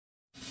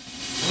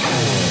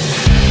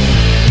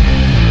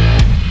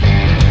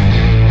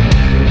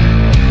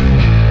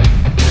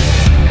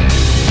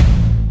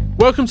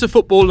Welcome to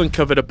Football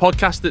Uncovered, a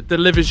podcast that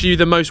delivers you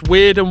the most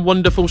weird and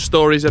wonderful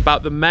stories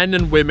about the men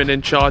and women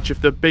in charge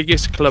of the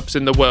biggest clubs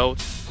in the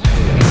world.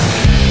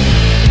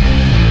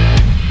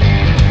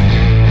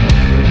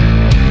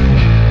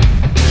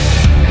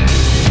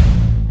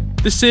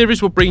 This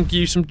series will bring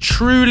you some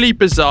truly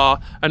bizarre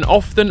and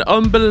often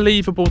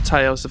unbelievable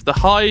tales of the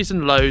highs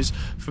and lows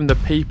from the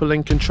people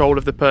in control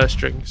of the purse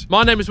strings.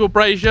 My name is Will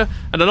Brazier,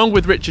 and along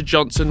with Richard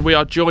Johnson, we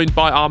are joined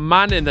by our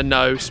man in the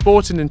know,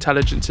 Sporting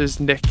Intelligence's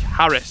Nick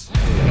Harris.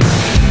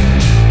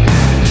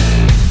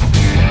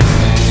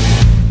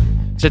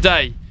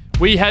 Today,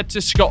 we head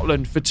to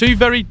Scotland for two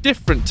very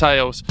different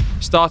tales,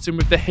 starting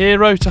with the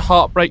hero to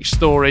heartbreak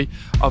story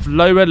of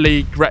Lower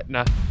League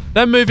Gretna.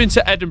 Then moving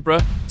to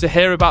Edinburgh to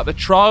hear about the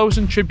trials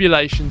and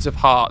tribulations of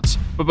Hearts.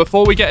 But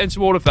before we get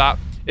into all of that,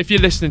 if you're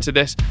listening to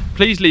this,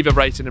 please leave a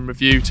rating and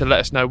review to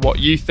let us know what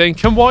you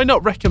think, and why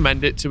not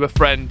recommend it to a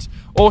friend.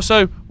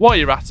 Also, while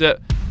you're at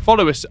it,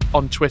 follow us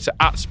on Twitter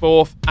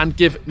 @Sporth and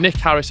give Nick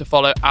Harris a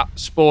follow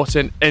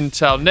 @Sporting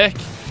Intel. Nick,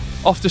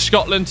 off to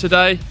Scotland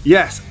today.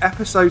 Yes,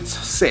 episode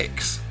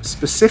 6,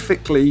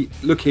 specifically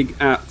looking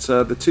at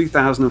the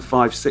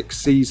 2005-06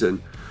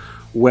 season,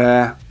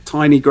 where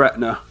tiny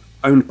Gretna,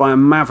 owned by a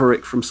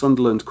maverick from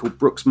Sunderland called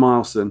Brooks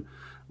Milson,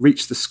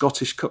 reached the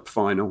Scottish Cup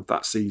final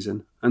that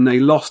season, and they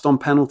lost on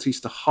penalties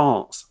to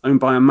Hearts, owned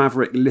by a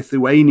maverick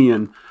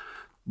Lithuanian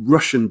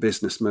Russian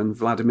businessman,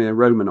 Vladimir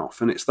Romanov.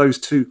 And it's those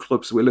two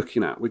clubs we're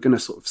looking at. We're going to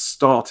sort of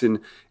start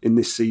in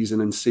this season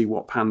and see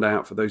what panned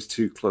out for those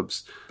two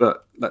clubs.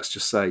 But let's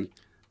just say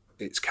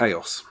it's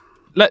chaos.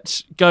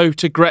 Let's go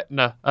to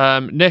Gretna.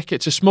 Nick,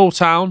 it's a small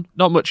town,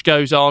 not much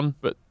goes on,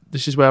 but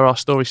this is where our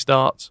story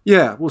starts.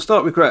 Yeah, we'll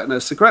start with Gretna.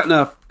 So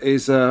Gretna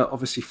is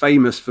obviously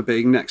famous for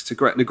being next to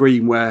Gretna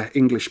Green, where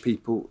English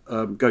people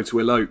go to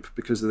elope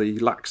because of the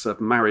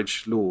laxer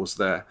marriage laws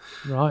there.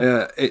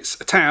 Right. It's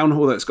a town,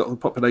 although it's got a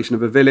population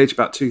of a village,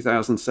 about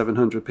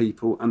 2,700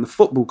 people, and the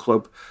football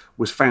club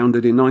was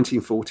founded in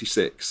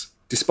 1946.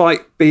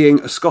 Despite being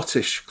a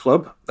Scottish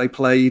club, they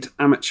played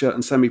amateur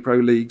and semi-pro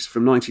leagues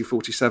from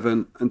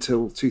 1947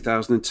 until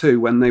 2002,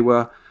 when they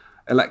were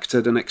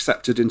elected and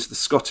accepted into the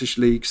Scottish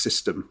League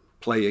system,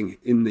 playing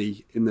in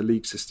the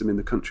league system in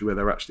the country where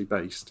they're actually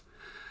based.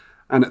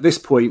 And at this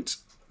point,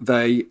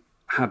 they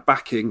had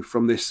backing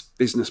from this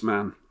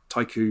businessman,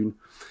 tycoon,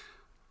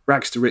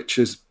 rags to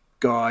riches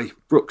guy,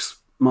 Brooks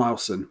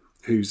Milson,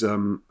 who's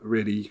a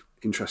really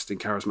interesting,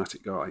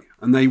 charismatic guy.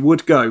 And they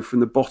would go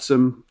from the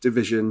bottom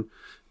division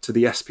to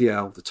the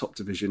SPL, the top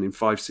division, in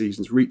 5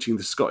 seasons, reaching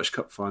the Scottish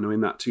Cup final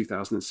in that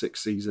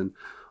 2006 season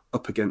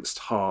up against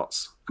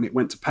Hearts. And it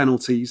went to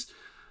penalties,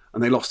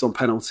 and they lost on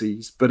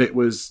penalties. But it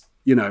was,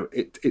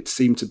 it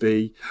seemed to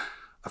be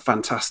a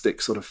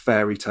fantastic sort of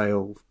fairy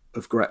tale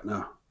of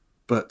Gretna.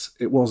 But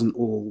it wasn't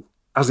all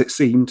as it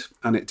seemed,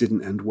 and it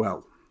didn't end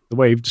well. The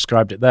way you've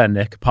described it there,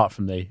 Nick, apart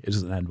from it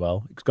doesn't end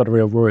well, it's got a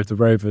real Roy of the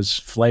Rovers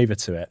flavour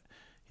to it.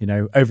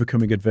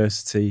 Overcoming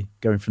adversity,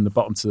 going from the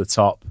bottom to the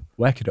top.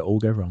 Where could it all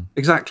go wrong?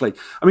 Exactly.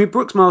 I mean,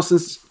 Brooks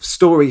Milson's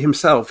story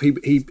himself, he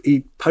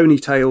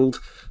ponytailed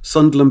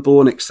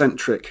Sunderland-born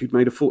eccentric who'd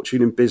made a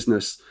fortune in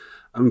business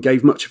and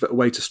gave much of it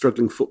away to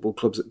struggling football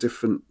clubs at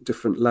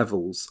different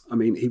levels. I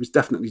mean, he was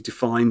definitely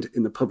defined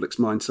in the public's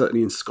mind,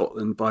 certainly in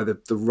Scotland, by the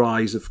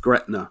rise of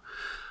Gretna,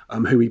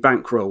 who he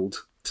bankrolled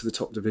to the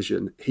top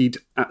division. He'd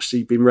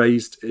actually been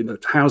raised in a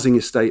housing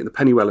estate, in the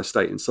Pennywell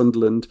estate in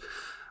Sunderland,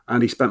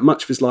 and he spent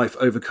much of his life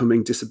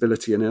overcoming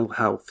disability and ill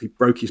health. He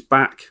broke his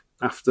back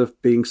after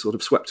being sort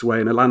of swept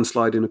away in a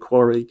landslide in a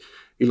quarry.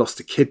 He lost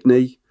a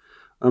kidney.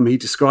 He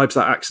describes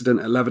that accident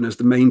at 11 as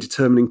the main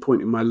determining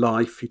point in my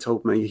life. He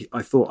told me,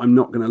 I thought, I'm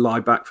not going to lie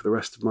back for the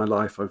rest of my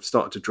life. I've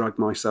started to drag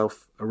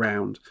myself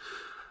around.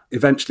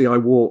 Eventually I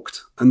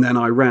walked, and then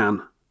I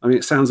ran. I mean,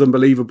 it sounds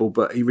unbelievable,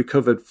 but he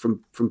recovered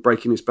from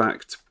breaking his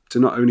back to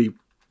not only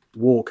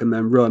walk and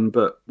then run,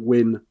 but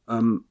win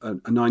a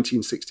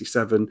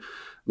 1967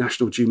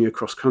 National Junior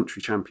Cross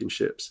Country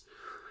Championships.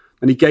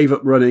 And he gave up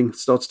running,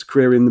 started a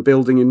career in the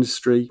building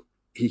industry.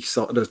 He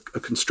started a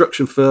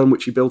construction firm,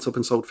 which he built up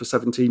and sold for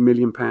 £17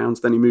 million.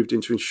 Then he moved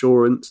into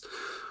insurance.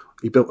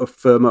 He built a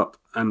firm up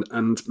and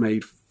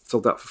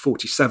sold that for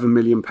 £47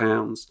 million.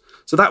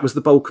 So that was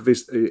the bulk of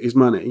his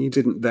money. He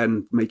didn't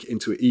then make it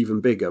into it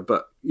even bigger.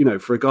 But,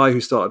 for a guy who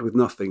started with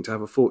nothing to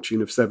have a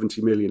fortune of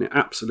 70 million, it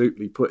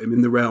absolutely put him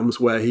in the realms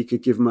where he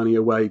could give money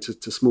away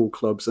to small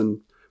clubs.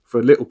 And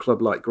for a little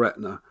club like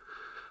Gretna,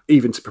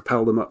 even to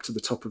propel them up to the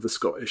top of the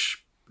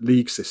Scottish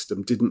league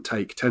system didn't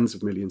take tens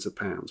of millions of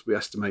pounds. We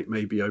estimate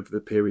maybe over the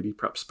period he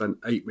perhaps spent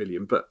 8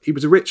 million. But he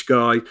was a rich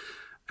guy,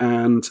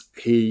 and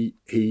he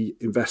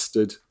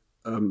invested,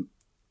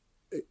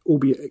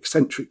 albeit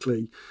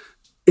eccentrically,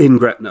 in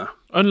Gretna.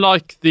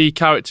 Unlike the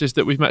characters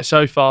that we've met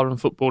so far on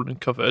Football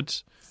Uncovered,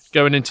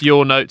 going into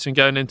your notes and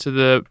going into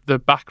the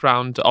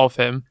background of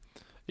him,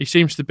 he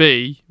seems to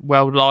be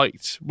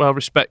well-liked,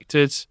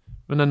 well-respected,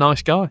 and a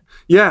nice guy.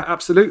 Yeah,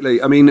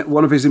 absolutely. I mean,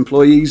 one of his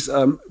employees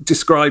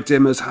described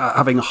him as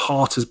having a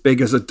heart as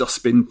big as a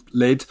dustbin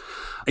lid.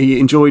 He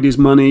enjoyed his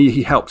money.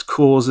 He helped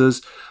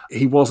causes.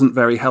 He wasn't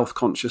very health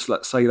conscious,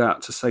 let's say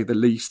that, to say the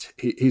least.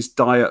 His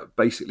diet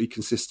basically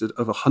consisted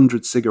of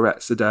 100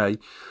 cigarettes a day.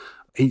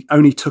 He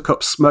only took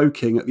up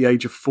smoking at the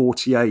age of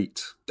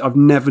 48. I've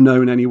never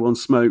known anyone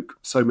smoke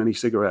so many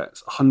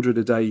cigarettes. 100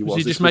 a day he was.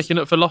 Was he just making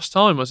up for lost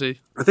time, was he?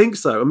 I think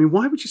so. I mean,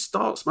 why would you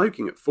start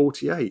smoking at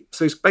 48?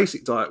 So his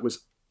basic diet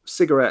was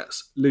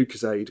cigarettes,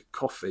 Lucozade,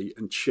 coffee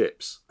and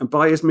chips. And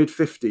by his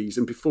mid-50s,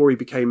 and before he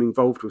became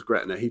involved with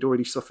Gretna, he'd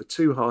already suffered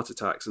 2 heart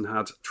attacks and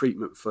had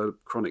treatment for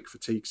chronic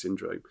fatigue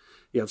syndrome.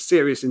 He had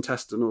serious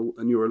intestinal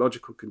and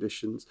neurological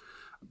conditions.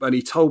 And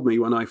he told me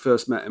when I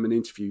first met him and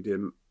interviewed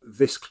him,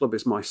 this club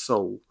is my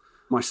soul.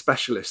 My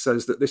specialist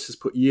says that this has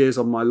put years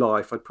on my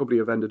life. I'd probably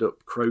have ended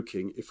up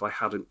croaking if I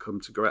hadn't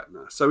come to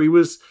Gretna. So he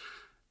was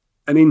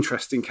an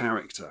interesting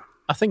character.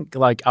 I think,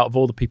 like, out of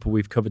all the people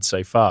we've covered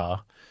so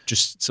far,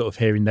 just sort of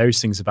hearing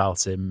those things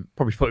about him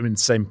probably put him in the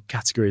same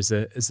category as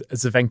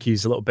the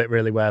Venky's a little bit,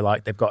 really, where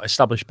like they've got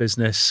established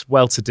business,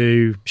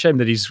 well-to-do. Shame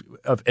that he's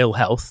of ill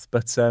health,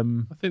 but I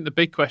think the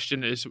big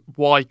question is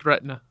why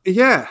Gretna?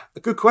 Yeah,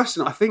 a good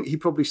question. I think he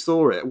probably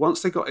saw it.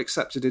 Once they got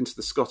accepted into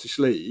the Scottish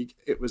League,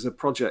 it was a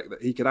project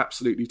that he could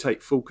absolutely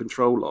take full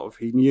control of.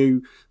 He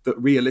knew that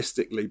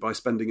realistically, by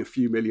spending a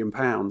few £1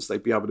 million,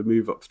 they'd be able to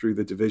move up through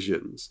the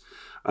divisions.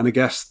 And I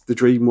guess the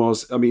dream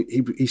was, I mean,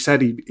 he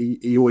said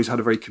he always had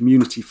a very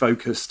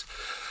community-focused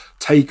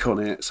take on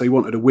it. So he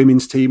wanted a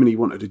women's team and he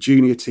wanted a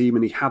junior team,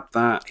 and he had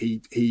that.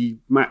 He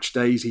match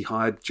days, he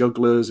hired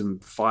jugglers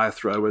and fire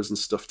throwers and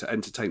stuff to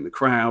entertain the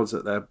crowds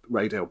at their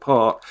Raydale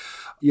Park.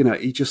 You know,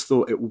 he just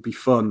thought it would be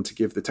fun to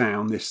give the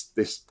town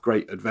this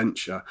great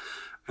adventure.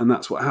 And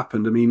that's what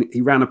happened. I mean,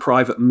 he ran a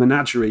private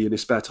menagerie in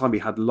his spare time. He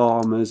had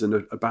llamas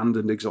and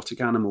abandoned exotic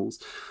animals.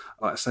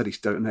 Like I said, he's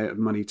donated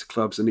money to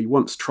clubs, and he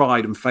once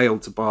tried and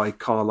failed to buy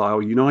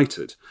Carlisle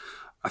United.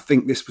 I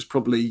think this was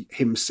probably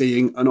him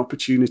seeing an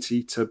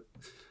opportunity to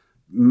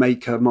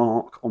make a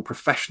mark on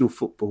professional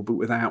football, but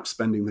without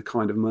spending the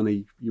kind of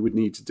money you would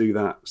need to do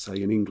that,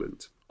 say, in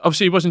England.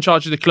 Obviously, he was in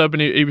charge of the club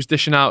and he was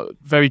dishing out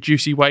very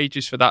juicy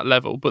wages for that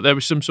level, but there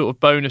was some sort of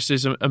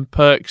bonuses and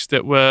perks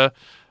that were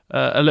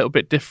a little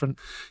bit different.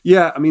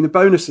 Yeah, I mean, the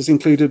bonuses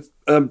included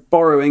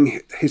borrowing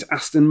his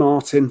Aston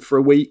Martin for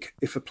a week.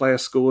 If a player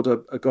scored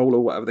a goal or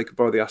whatever, they could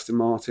borrow the Aston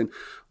Martin.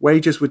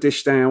 Wages were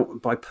dished out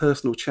by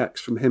personal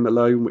cheques from him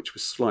alone, which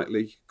was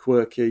slightly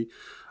quirky.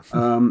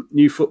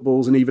 New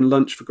footballs and even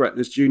lunch for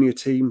Gretna's junior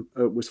team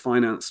was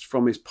financed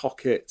from his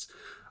pocket.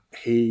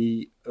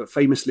 He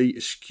famously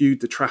eschewed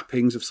the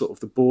trappings of sort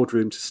of the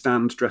boardroom to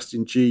stand dressed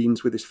in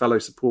jeans with his fellow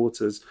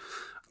supporters,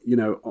 you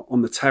know,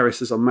 on the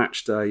terraces on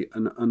match day.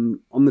 And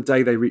on the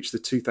day they reached the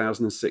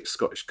 2006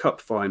 Scottish Cup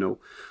final,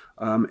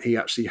 he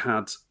actually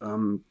had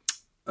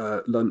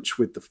lunch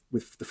with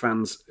the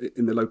fans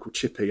in the local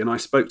chippy. And I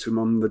spoke to him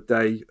on the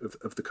day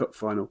of the cup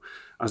final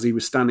as he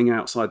was standing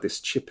outside this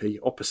chippy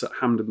opposite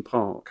Hampden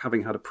Park,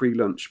 having had a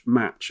pre-lunch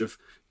match of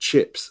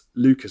chips,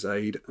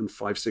 Lucozade and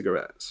 5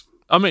 cigarettes.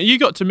 I mean, you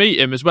got to meet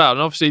him as well, and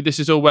obviously this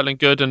is all well and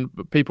good and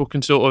people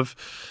can sort of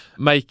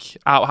make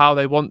out how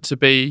they want to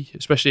be,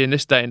 especially in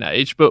this day and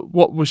age, but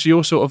what was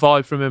your sort of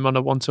vibe from him on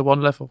a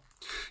one-to-one level?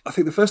 I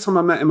think the first time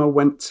I met him, I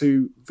went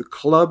to the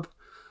club,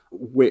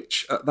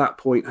 which at that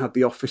point had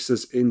the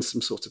officers in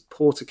some sort of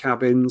porter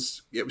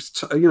cabins. It was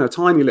a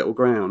tiny little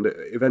ground.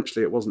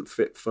 Eventually it wasn't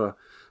fit for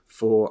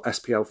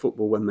SPL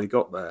football when they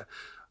got there.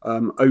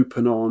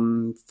 Open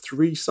on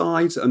 3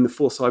 sides, and the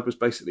 4th side was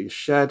basically a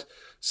shed.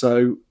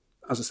 So,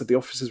 as I said, the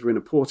officers were in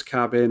a porter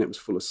cabin. It was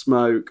full of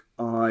smoke.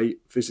 I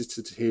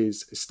visited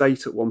his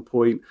estate at one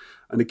point,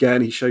 and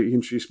again, he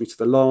introduced me to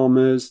the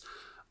llamas.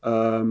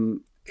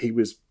 He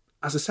was,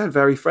 as I said,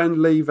 very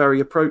friendly, very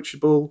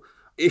approachable.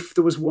 If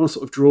there was one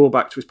sort of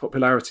drawback to his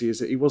popularity, is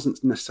that he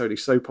wasn't necessarily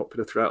so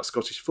popular throughout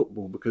Scottish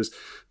football, because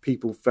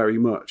people very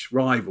much,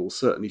 rivals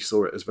certainly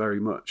saw it as very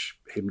much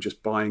him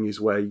just buying his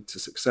way to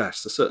success.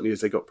 So certainly as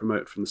they got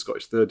promoted from the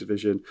Scottish 3rd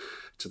Division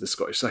to the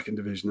Scottish 2nd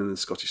Division and the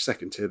Scottish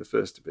 2nd Tier, the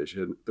 1st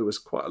Division, there was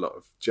quite a lot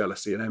of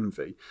jealousy and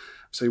envy.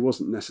 So he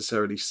wasn't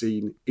necessarily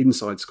seen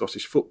inside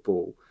Scottish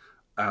football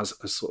as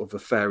a sort of a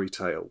fairy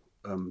tale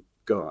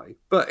guy.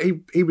 But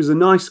he was a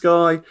nice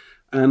guy.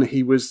 And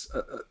he was,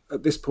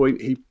 at this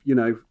point, he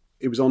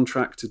was on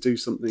track to do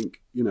something,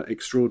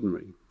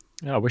 extraordinary.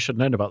 Yeah, I wish I'd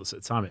known about this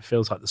at the time. It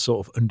feels like the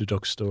sort of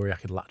underdog story I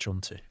could latch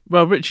onto.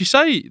 Well, Rich, you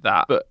say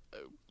that, but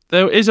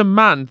there is a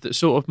man that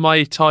sort of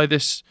may tie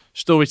this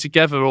story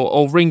together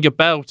or ring a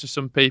bell to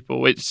some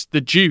people. It's the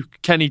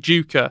Duke, Kenny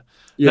Duker.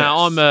 Yes. Now,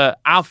 I'm an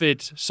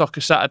avid Soccer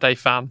Saturday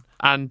fan,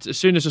 and as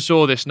soon as I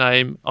saw this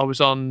name, I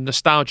was on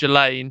Nostalgia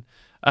Lane.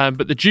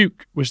 But the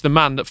Duke was the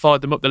man that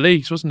fired them up the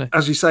leagues, wasn't he?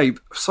 As you say,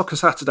 Soccer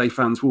Saturday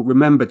fans will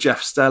remember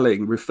Jeff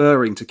Stelling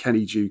referring to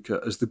Kenny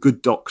Duker as the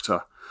good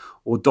doctor,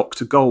 or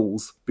Dr.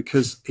 Goals,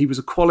 because he was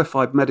a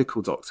qualified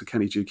medical doctor,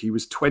 Kenny Duker. He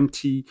was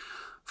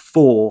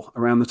 24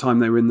 around the time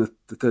they were in the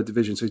 3rd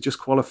Division, so he just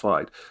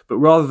qualified. But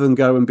rather than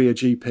go and be a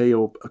GP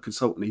or a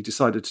consultant, he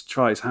decided to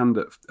try his hand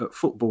at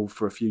football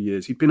for a few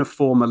years. He'd been a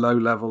former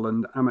low-level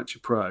and amateur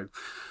pro.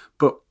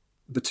 But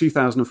the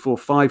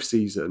 2004-5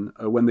 season,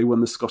 when they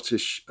won the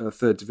Scottish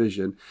Third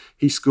Division,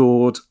 he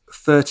scored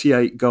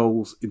 38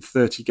 goals in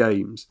 30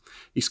 games.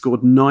 He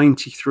scored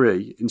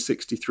 93 in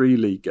 63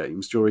 league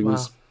games during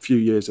his few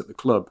years at the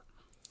club.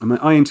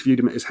 I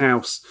interviewed him at his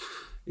house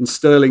in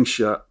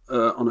Stirlingshire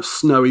on a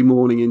snowy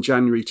morning in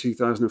January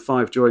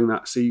 2005 during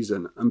that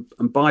season.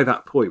 And by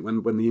that point,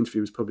 when the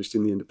interview was published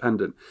in The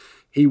Independent,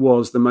 he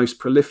was the most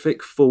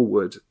prolific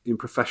forward in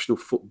professional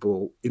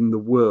football in the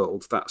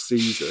world that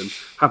season,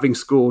 having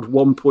scored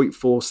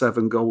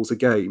 1.47 goals a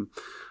game.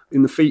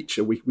 In the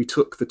feature, we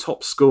took the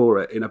top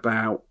scorer in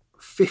about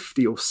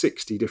 50 or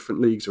 60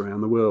 different leagues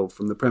around the world,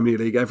 from the Premier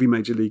League, every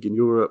major league in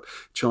Europe,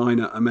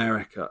 China,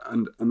 America.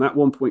 And that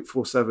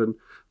 1.47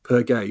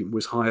 per game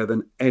was higher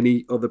than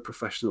any other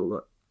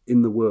professional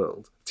in the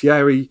world.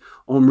 Thierry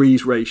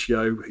Henry's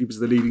ratio, he was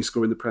the leading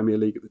scorer in the Premier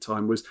League at the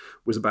time, was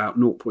about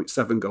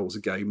 0.7 goals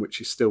a game,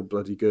 which is still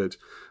bloody good,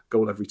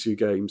 goal every 2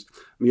 games.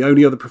 And the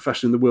only other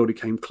professional in the world who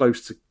came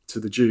close to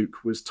the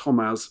Duke was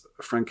Tomasz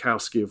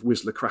Frankowski of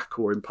Wisła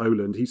Kraków in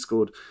Poland. He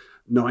scored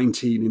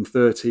 19 in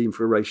 13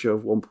 for a ratio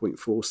of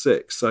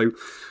 1.46. So,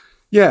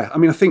 yeah, I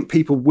mean, I think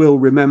people will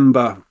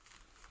remember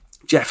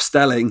Jeff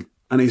Stelling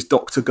and his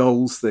Dr.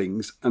 Goals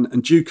things. And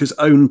Duker's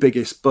own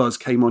biggest buzz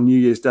came on New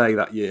Year's Day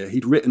that year.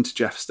 He'd written to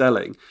Jeff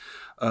Stelling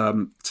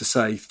to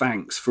say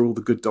thanks for all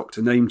the good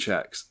doctor name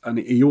checks. And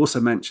he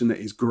also mentioned that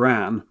his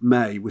gran,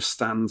 May, was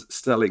Stan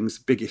Stelling's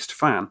biggest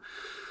fan.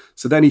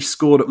 So then he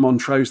scored at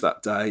Montrose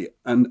that day,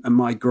 and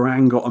my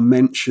gran got a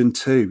mention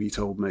too, he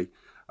told me.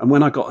 And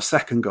when I got a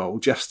second goal,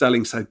 Jeff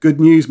Stelling said, "Good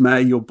news,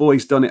 May, your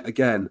boy's done it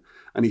again."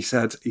 And he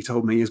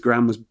told me his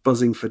gran was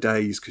buzzing for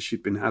days because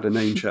she'd had a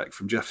name check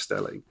from Jeff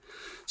Stelling.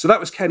 So that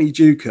was Kenny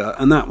Duker,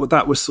 and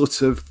that was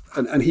sort of,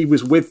 and he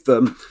was with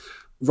them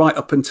right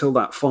up until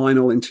that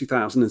final in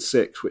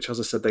 2006, which, as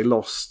I said, they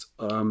lost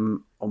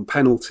on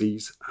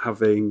penalties, I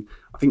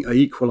think they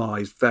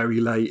equalised very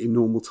late in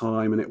normal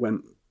time, and it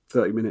went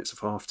 30 minutes of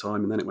half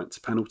time, and then it went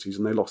to penalties,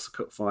 and they lost the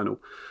cup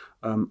final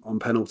on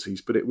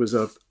penalties. But it was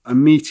a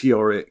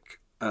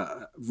meteoric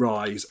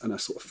rise and a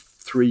sort of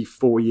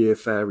 3-4 year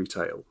fairy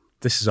tale.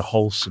 This is a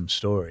wholesome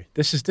story.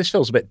 This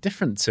feels a bit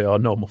different to our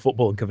normal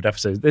Football Uncovered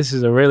episodes. This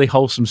is a really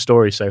wholesome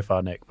story so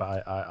far, Nick,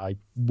 but I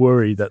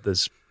worry that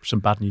there's some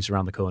bad news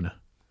around the corner.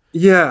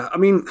 Yeah, I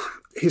mean,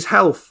 his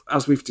health,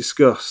 as we've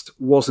discussed,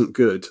 wasn't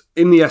good.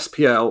 In the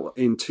SPL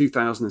in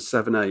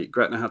 2007-8,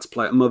 Gretna had to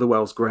play at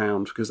Motherwell's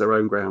ground because their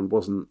own ground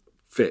wasn't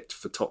fit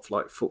for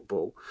top-flight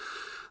football.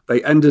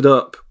 They ended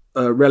up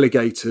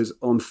relegated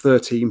on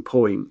 13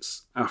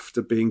 points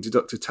after being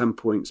deducted 10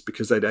 points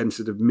because they'd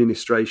entered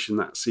administration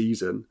that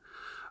season.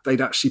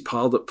 They'd actually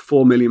piled up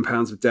 £4 million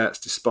of debts,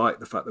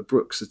 despite the fact that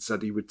Brooks had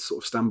said he would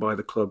sort of stand by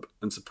the club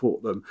and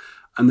support them.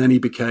 And then he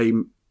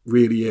became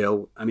really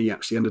ill, and he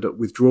actually ended up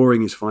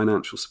withdrawing his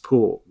financial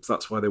support. So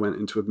that's why they went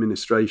into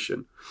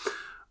administration.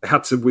 They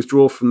had to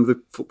withdraw from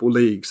the Football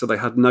League, so they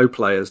had no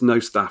players, no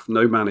staff,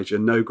 no manager,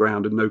 no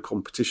ground, and no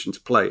competition to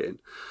play in.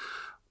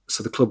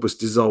 So the club was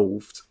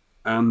dissolved.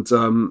 And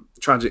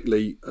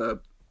tragically,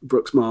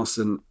 Brooks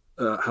Marston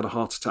had a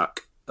heart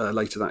attack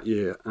later that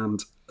year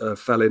and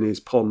fell in his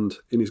pond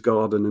in his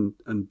garden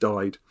and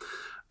died.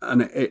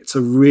 And it's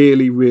a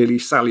really, really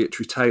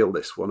salutary tale,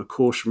 this one, a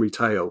cautionary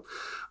tale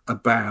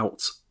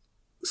about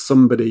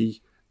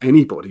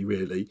anybody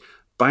really,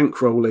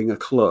 bankrolling a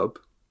club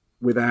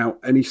without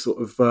any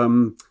sort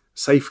of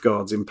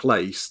safeguards in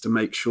place to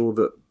make sure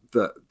that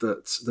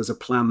there's a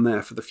plan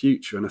there for the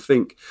future. And I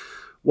think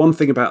one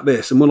thing about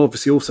this, and we'll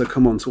obviously also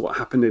come on to what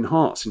happened in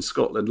Hearts in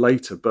Scotland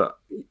later, but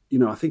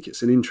I think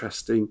it's an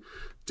interesting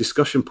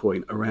discussion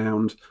point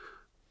around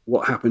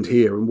what happened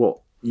here and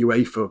what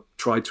UEFA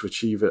tried to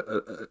achieve, at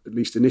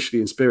least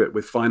initially in spirit,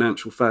 with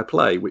financial fair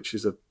play, which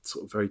is a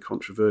sort of very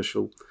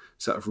controversial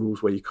set of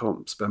rules where you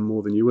can't spend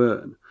more than you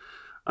earn.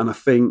 And I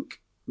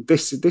think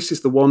this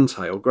is the one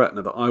tale,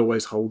 Gretna, that I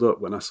always hold up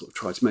when I sort of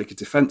try to make a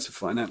defence of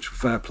financial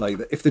fair play,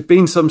 that if there'd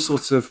been some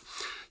sort of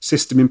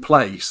system in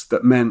place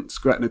that meant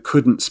Gretna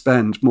couldn't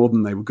spend more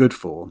than they were good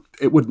for,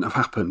 it wouldn't have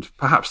happened.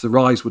 Perhaps the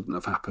rise wouldn't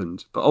have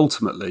happened, but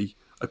ultimately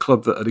a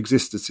club that had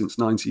existed since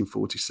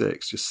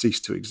 1946 just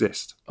ceased to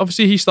exist.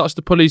 Obviously, he starts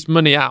to pull his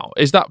money out.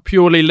 Is that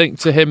purely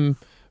linked to him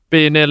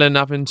being ill and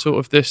having sort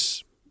of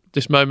this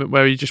moment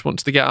where he just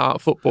wants to get out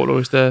of football, or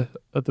is there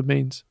other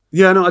means?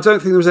 Yeah, no, I don't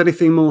think there was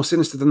anything more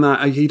sinister than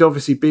that. He'd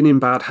obviously been in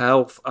bad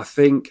health. I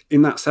think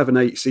in that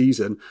 7-8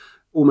 season,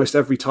 almost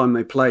every time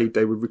they played,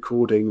 they were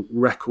recording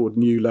record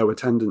new low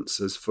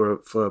attendances for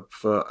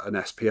an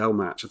SPL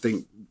match. I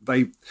think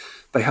they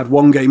had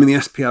one game in the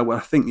SPL where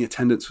I think the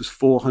attendance was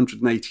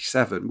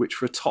 487, which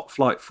for a top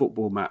flight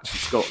football match in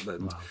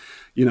Scotland,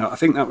 wow. I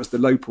think that was the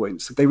low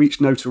point. So they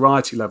reached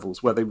notoriety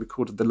levels where they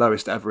recorded the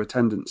lowest ever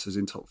attendances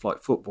in top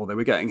flight football. They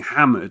were getting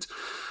hammered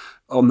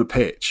on the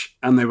pitch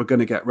and they were going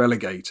to get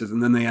relegated,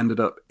 and then they ended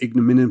up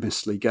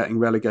ignominiously getting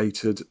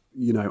relegated,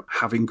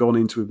 having gone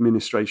into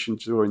administration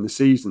during the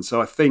season.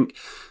 So I think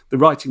the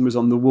writing was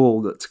on the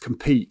wall that to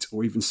compete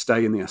or even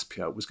stay in the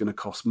SPL was going to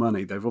cost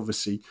money. They've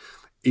obviously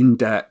in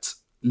debt,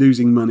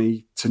 losing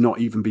money to not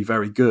even be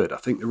very good. I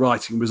think the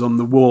writing was on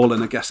the wall,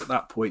 and I guess at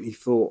that point he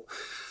thought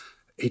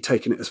he'd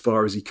taken it as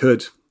far as he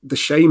could. The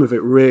shame of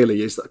it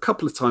really is that a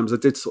couple of times I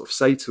did sort of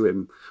say to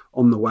him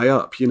on the way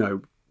up,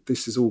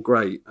 this is all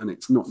great and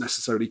it's not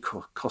necessarily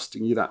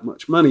costing you that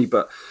much money,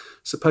 but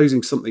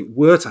supposing something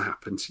were to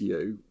happen to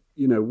you,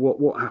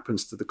 what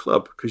happens to the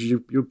club? Because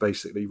you're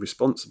basically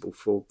responsible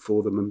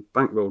for them and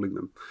bankrolling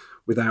them.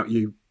 Without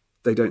you,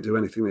 they don't do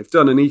anything they've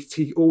done. And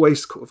he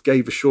always sort of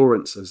gave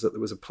assurances that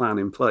there was a plan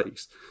in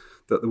place,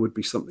 that there would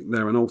be something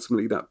there, and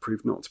ultimately that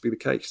proved not to be the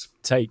case.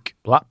 Take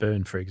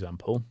Blackburn, for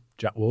example.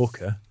 Jack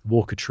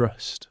Walker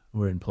Trust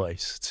were in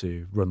place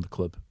to run the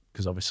club,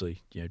 because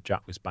obviously,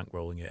 Jack was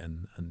bankrolling it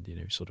and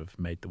sort of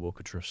made the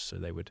Walker Trust so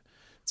they would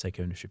take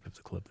ownership of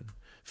the club. And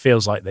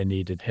feels like they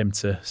needed him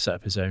to set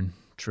up his own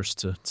trust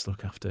to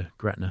look after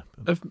Gretna.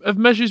 Have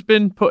measures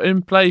been put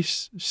in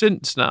place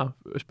since now,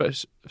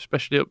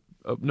 especially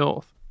up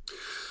north?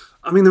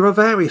 I mean, there are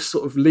various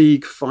sort of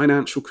league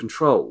financial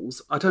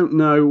controls. I don't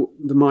know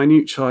the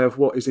minutiae of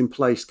what is in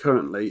place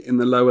currently in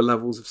the lower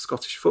levels of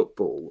Scottish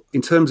football.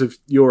 In terms of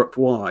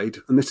Europe-wide,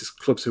 and this is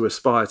clubs who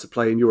aspire to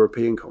play in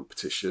European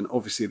competition,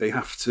 obviously they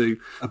have to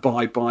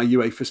abide by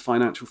UEFA's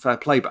financial fair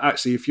play. But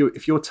actually,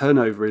 if your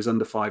turnover is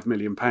under £5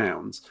 million,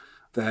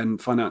 then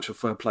financial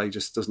fair play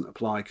just doesn't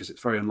apply, because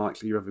it's very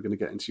unlikely you're ever going to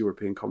get into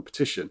European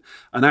competition.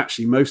 And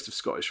actually, most of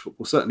Scottish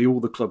football, certainly all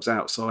the clubs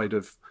outside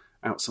of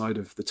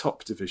the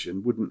top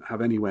division, wouldn't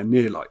have anywhere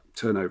near like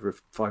turnover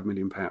of £5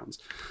 million.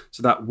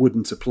 So that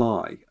wouldn't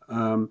apply.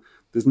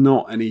 There's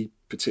not any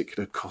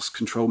particular cost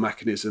control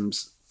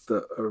mechanisms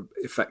that are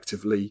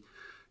effectively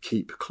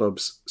keep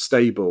clubs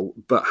stable.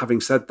 But having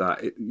said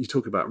that, you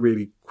talk about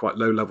really quite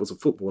low levels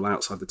of football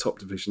outside the top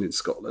division in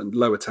Scotland,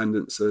 low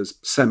attendances,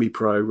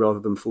 semi-pro rather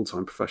than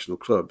full-time professional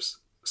clubs.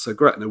 So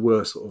Gretna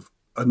were sort of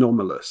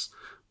anomalous.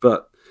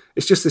 But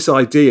it's just this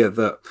idea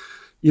that,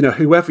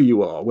 whoever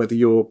you are, whether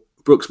you're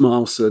Brooks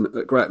Milson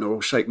at Gretna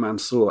or Sheikh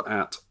Mansour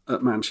at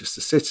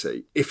Manchester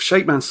City, if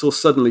Sheikh Mansour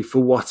suddenly,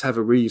 for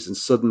whatever reason,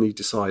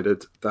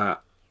 decided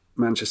that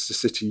Manchester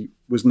City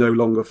was no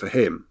longer for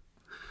him,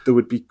 there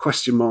would be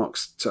question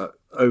marks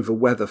over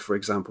whether, for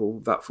example,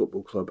 that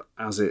football club,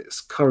 as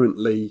it's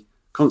currently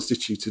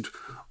constituted,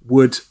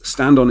 would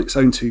stand on its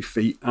own 2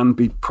 feet and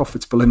be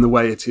profitable in the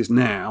way it is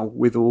now,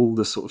 with all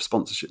the sort of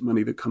sponsorship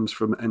money that comes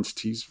from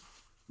entities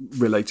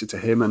related to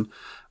him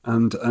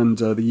and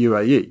the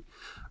UAE.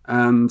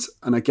 And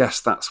I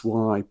guess that's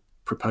why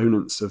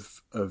proponents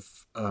of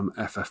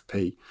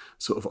FFP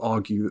sort of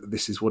argue that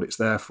this is what it's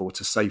there for,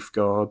 to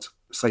safeguard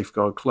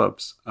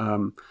clubs.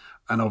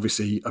 And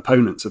obviously,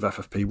 opponents of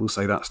FFP will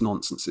say that's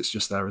nonsense. It's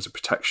just there as a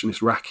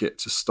protectionist racket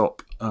to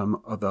stop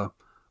other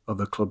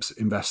clubs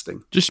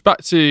investing. Just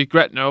back to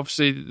Gretna,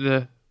 obviously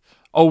the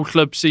old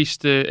club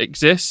ceased to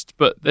exist,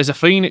 but there's a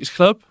Phoenix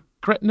club,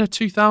 Gretna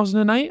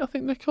 2008, I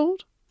think they're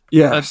called.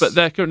 Yes. But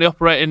they're currently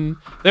operating.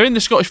 They're in the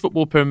Scottish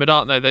football pyramid,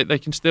 aren't they? They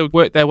can still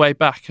work their way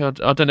back. I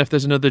don't know if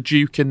there's another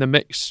Duke in the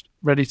mix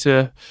ready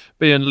to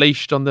be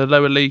unleashed on the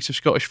lower leagues of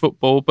Scottish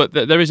football, but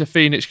there is a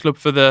Phoenix club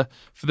for the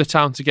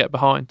town to get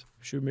behind.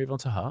 Should we move on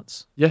to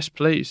Hearts? Yes,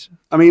 please.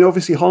 I mean,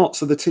 obviously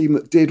Hearts are the team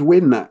that did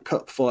win that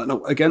cup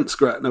final against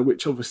Gretna,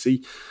 which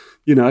obviously,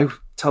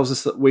 tells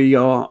us that we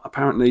are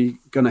apparently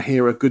going to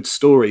hear a good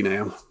story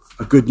now,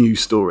 a good news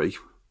story,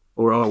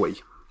 or are we?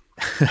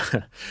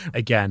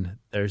 Again,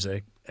 there's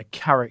a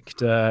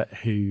character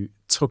who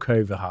took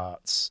over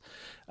Hearts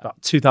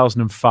about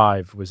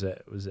 2005, was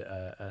it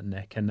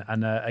Nick? And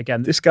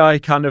again, this guy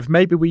kind of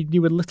maybe we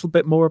knew a little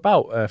bit more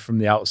about from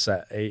the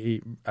outset.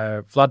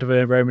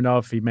 Vladimir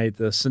Romanov, he made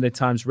the Sunday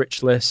Times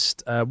Rich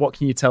List. What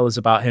can you tell us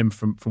about him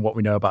from what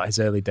we know about his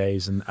early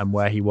days and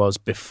where he was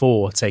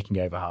before taking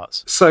over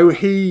Hearts? So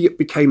he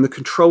became the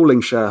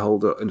controlling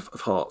shareholder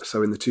of Hearts,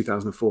 so in the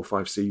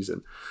 2004-05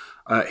 season.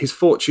 His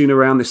fortune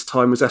around this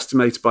time was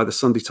estimated by the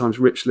Sunday Times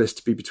Rich List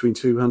to be between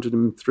 200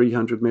 and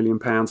 300 million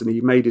pounds, and he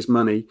made his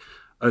money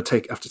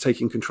after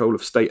taking control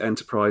of state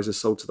enterprises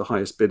sold to the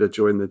highest bidder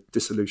during the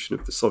dissolution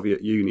of the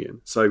Soviet Union.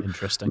 So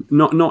interesting.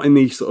 Not in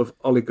the sort of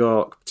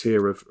oligarch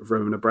tier of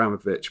Roman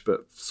Abramovich,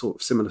 but sort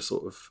of similar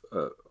sort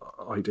of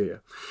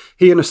idea.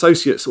 He and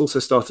associates also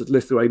started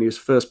Lithuania's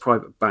first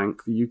private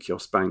bank, the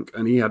Ukios Bank,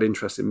 and he had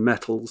interest in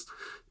metals,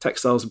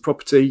 textiles and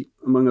property,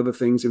 among other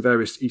things, in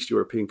various East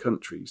European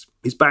countries.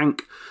 His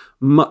bank,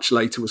 much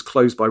later, was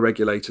closed by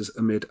regulators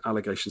amid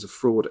allegations of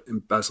fraud,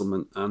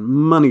 embezzlement and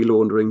money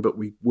laundering, but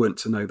we weren't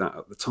to know that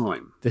at the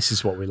time. This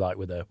is what we like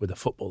with a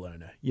football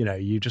owner.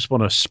 You just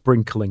want a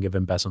sprinkling of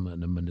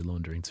embezzlement and money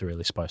laundering to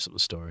really spice up the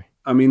story.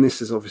 I mean,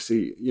 this is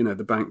obviously,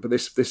 the bank, but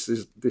this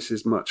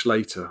is much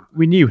later.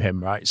 We knew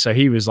him, right? So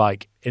he was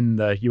like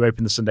you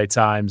open the Sunday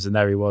Times and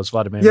there he was,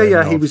 Vladimir.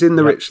 Yeah, he was in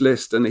the Rich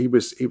List, and he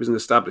was an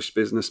established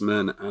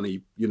businessman, and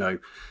he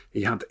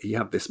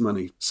had this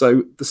money.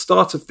 So the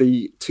start of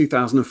the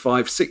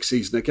 2005-06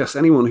 season, I guess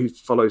anyone who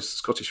follows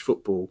Scottish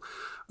football,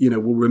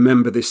 will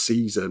remember this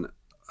season.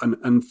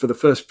 And for the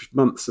first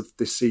months of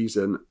this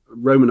season,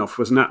 Romanov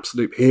was an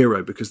absolute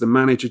hero because the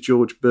manager,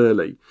 George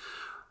Burley,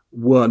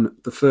 won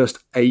the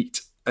first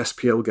 8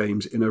 SPL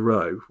games in a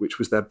row, which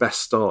was their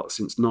best start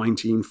since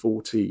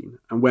 1914,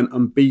 and went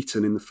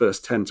unbeaten in the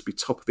first 10 to be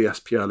top of the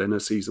SPL in a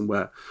season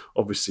where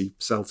obviously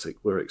Celtic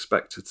were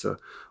expected to,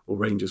 or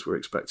Rangers were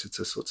expected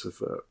to sort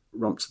of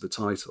romp to the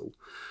title.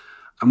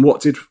 And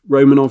what did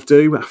Romanov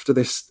do after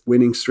this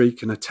winning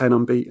streak and a 10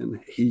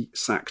 unbeaten? He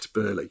sacked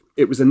Burley.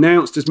 It was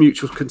announced as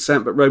mutual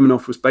consent, but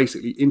Romanov was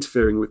basically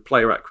interfering with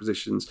player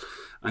acquisitions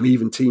and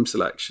even team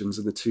selections,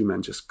 and the two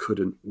men just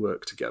couldn't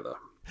work together.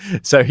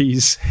 So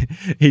he's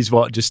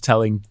what, just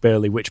telling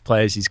Burley which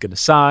players he's going to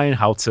sign,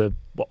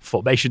 what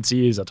formation to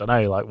use. I don't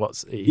know. Like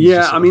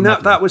I mean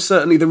that was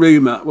certainly the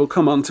rumor. We'll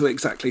come on to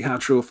exactly how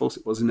true or false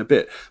it was in a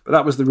bit, but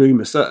that was the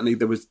rumor. Certainly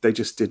they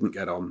just didn't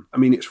get on. I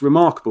mean, it's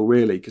remarkable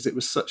really, because it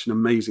was such an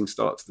amazing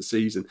start to the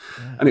season,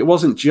 and it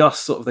wasn't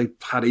just sort of they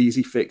had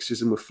easy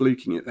fixtures and were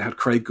fluking it. They had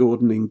Craig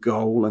Gordon in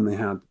goal, and they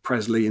had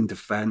Presley in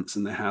defence,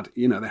 and they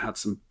had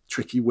some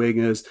tricky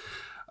wingers,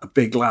 a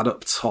big lad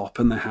up top,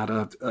 and they had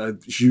a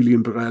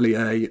Julien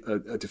Brellier,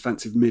 a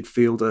defensive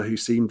midfielder who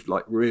seemed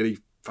like really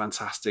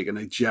fantastic, and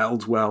they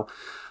gelled well,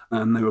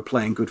 and they were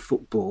playing good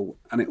football,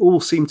 and it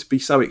all seemed to be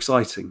so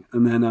exciting.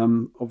 And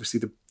then obviously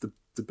the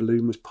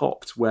balloon was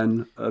popped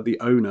when the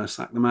owner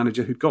sacked the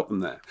manager who'd got them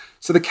there.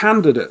 So the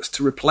candidates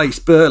to replace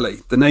Burley,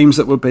 the names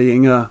that were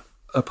being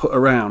put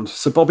around: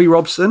 Sir Bobby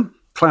Robson,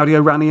 Claudio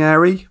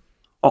Ranieri,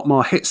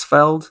 Otmar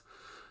Hitzfeld,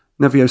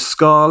 Nevio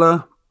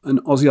Scala, and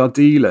Ozzy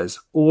Ardiles,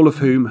 all of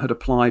whom had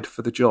applied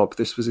for the job.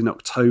 This was in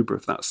October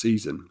of that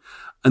season.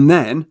 And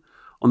then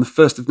on the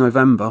 1st of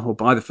November, or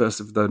by the 1st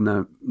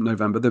of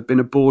November, there'd been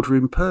a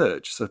boardroom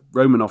purge. So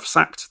Romanov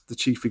sacked the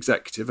chief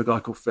executive, a guy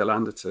called Phil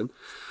Anderton.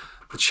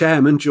 The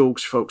chairman,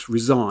 George Folks,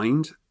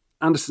 resigned.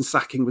 Anderton's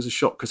sacking was a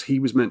shock because he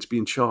was meant to be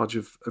in charge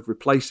of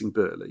replacing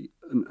Burley.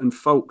 And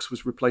Folks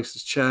was replaced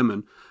as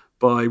chairman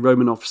by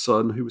Romanov's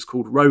son, who was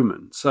called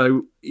Roman.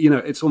 So,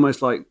 it's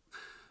almost like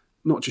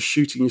not just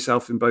shooting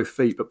yourself in both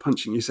feet, but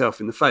punching yourself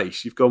in the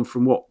face. You've gone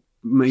from what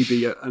may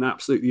be an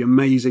absolutely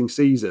amazing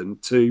season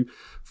to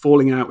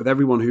falling out with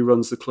everyone who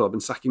runs the club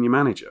and sacking your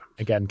manager.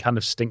 Again, kind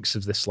of stinks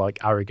of this like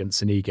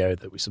arrogance and ego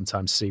that we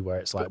sometimes see, where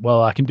it's like,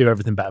 well, I can do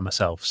everything better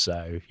myself,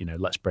 so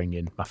let's bring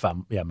in my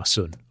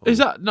son. Is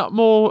that not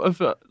more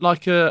of a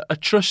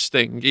trust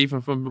thing,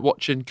 even from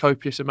watching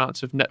copious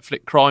amounts of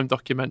Netflix crime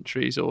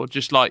documentaries, or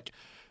just like,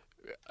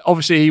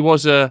 obviously he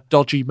was a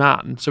dodgy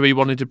man, so he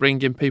wanted to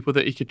bring in people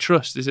that he could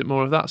trust? Is it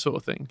more of that sort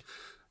of thing?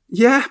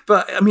 Yeah,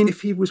 but I mean,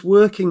 if he was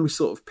working with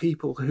sort of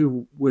people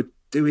who were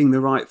doing the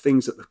right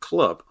things at the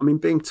club, I mean,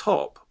 being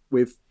top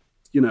with,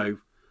 9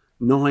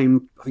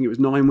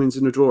 wins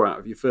and a draw out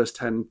of your first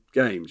 10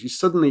 games, you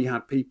suddenly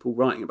had people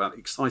writing about the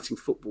exciting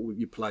football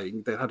you're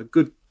playing. They had a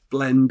good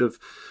blend of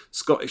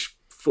Scottish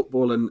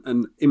football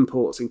and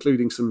imports,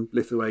 including some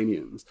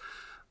Lithuanians.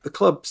 The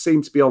club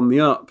seemed to be on the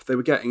up. They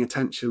were getting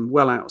attention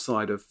well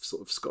outside of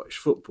sort of Scottish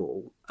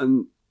football.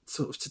 And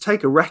sort of to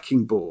take a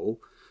wrecking ball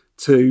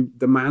to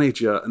the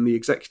manager and the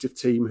executive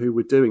team who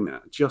were doing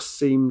that just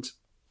seemed,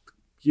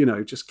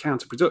 just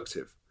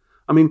counterproductive.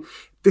 I mean,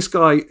 this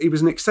guy, he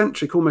was an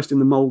eccentric, almost in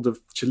the mould of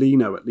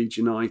Cellino at Leeds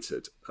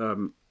United,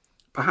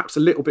 perhaps a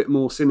little bit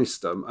more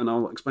sinister, and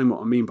I'll explain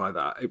what I mean by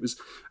that. It was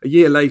a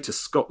year later,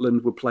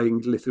 Scotland were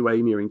playing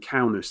Lithuania in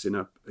Kaunas in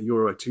a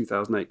Euro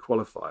 2008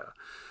 qualifier.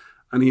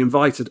 And he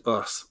invited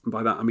us, and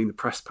by that I mean the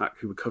press pack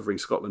who were covering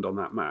Scotland on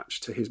that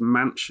match, to his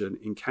mansion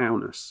in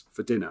Kaunas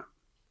for dinner.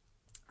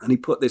 And he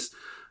put this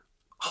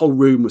whole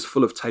room was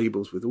full of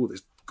tables with all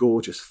this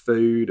gorgeous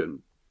food and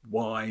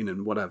wine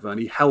and whatever. And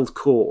he held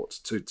court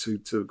to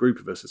a group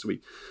of us as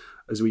we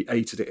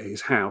ate at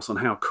his house on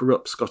how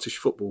corrupt Scottish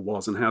football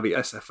was and how the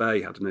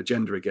SFA had an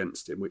agenda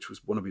against him, which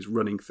was one of his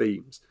running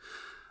themes.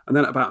 And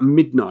then at about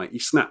midnight, he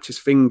snapped his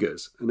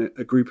fingers, and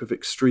a group of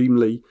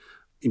extremely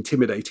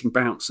intimidating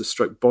bouncers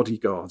stroke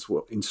bodyguards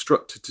were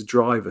instructed to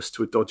drive us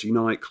to a dodgy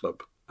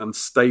nightclub and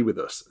stay with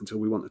us until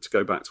we wanted to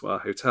go back to our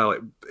hotel.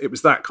 It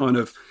was that kind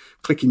of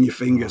clicking your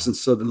fingers and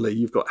suddenly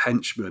you've got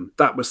henchmen.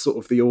 That was sort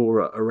of the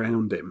aura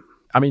around him.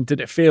 I mean,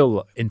 did it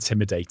feel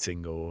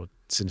intimidating or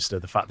sinister,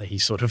 the fact that he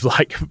sort of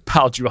like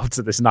piled you off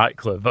to this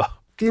nightclub?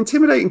 The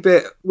intimidating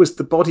bit was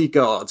the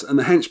bodyguards and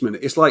the henchmen.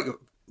 It's like,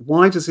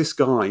 why does this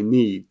guy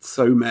need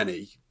so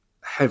many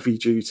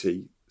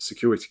heavy-duty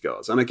security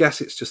guards? And I guess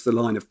it's just the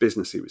line of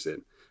business he was in.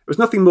 It was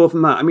nothing more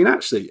than that. I mean,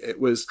 actually, it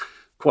was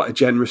quite a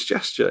generous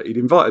gesture. He'd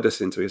invited us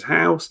into his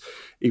house.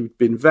 He'd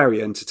been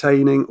very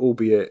entertaining,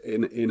 albeit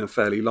in a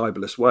fairly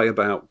libelous way,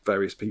 about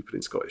various people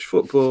in Scottish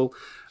football,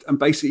 and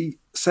basically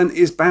sent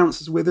his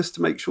bouncers with us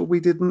to make sure we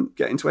didn't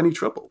get into any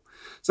trouble.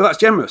 So that's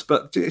generous,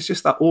 but it's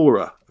just that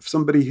aura of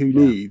somebody who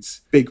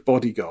needs big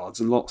bodyguards,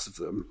 and lots of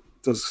them,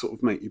 does sort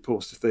of make you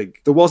pause to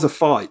think. There was a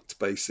fight,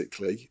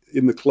 basically,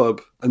 in the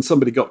club, and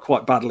somebody got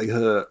quite badly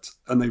hurt,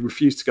 and they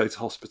refused to go to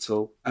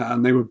hospital,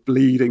 and they were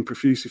bleeding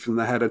profusely from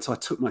their head. And so I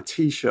took my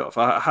T-shirt off.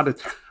 I had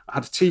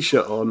a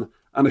T-shirt on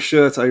and a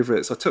shirt over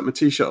it, so I took my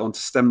T-shirt on to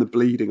stem the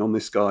bleeding on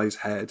this guy's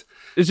head.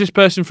 Is this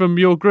person from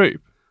your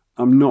group?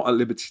 I'm not at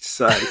liberty to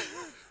say.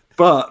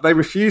 But they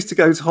refused to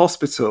go to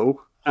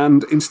hospital,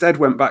 and instead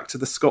went back to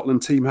the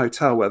Scotland team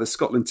hotel where the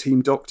Scotland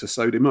team doctor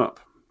sewed him up.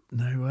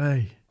 No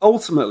way.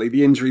 Ultimately,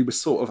 the injury was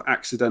sort of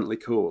accidentally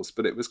caused,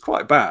 but it was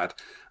quite bad,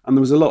 and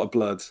there was a lot of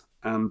blood,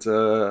 and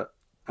the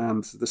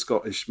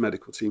Scottish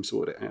medical team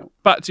sorted it out.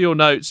 Back to your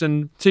notes,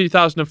 in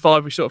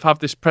 2005, we sort of have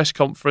this press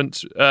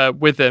conference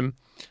with him,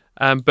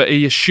 but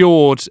he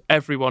assured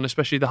everyone,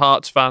 especially the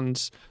Hearts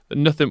fans, that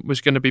nothing was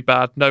going to be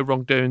bad, no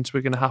wrongdoings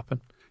were going to happen.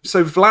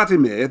 So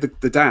Vladimir,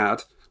 the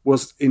dad,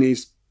 was in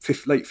his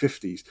late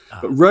 50s,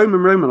 but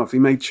Roman Romanov, he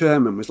made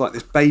chairman, was like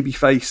this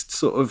baby-faced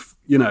sort of,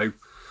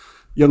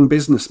 young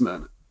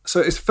businessman.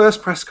 So at his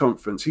first press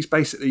conference, he's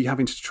basically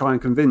having to try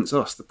and convince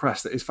us, the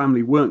press, that his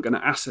family weren't going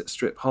to asset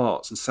strip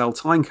Hearts and sell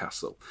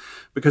Tynecastle,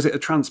 because it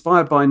had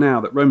transpired by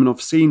now that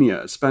Romanov Sr.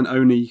 had spent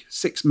only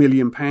 £6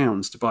 million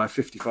to buy a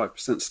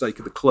 55% stake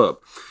of the club.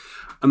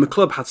 And the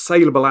club had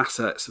saleable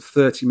assets of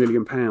 £30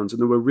 million, and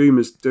there were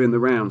rumours doing the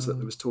rounds that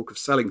there was talk of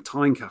selling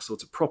Tynecastle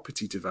to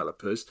property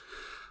developers.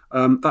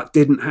 That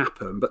didn't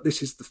happen, but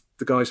this is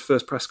the guy's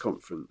first press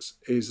conference.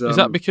 Is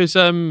that because...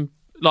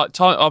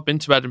 I've been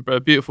to Edinburgh, a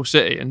beautiful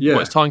city, and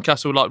what's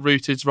Tynecastle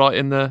rooted right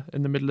in the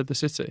middle of the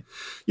city?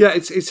 Yeah,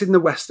 it's in the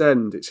West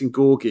End. It's in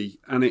Gorgie,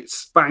 and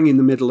it's bang in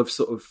the middle of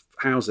sort of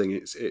housing.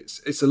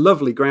 It's a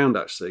lovely ground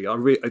actually.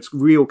 It's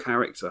real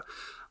character,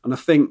 and I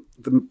think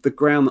the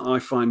ground that I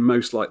find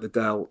most like the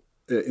Dell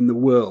in the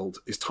world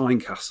is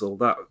Tynecastle.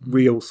 That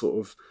real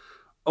sort of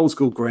old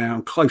school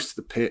ground, close to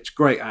the pitch,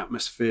 great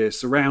atmosphere,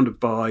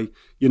 surrounded by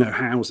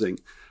housing.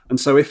 And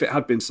so if it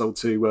had been sold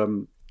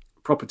to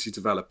property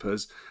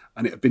developers,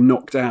 and it had been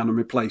knocked down and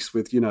replaced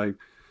with,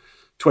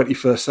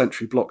 21st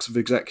century blocks of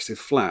executive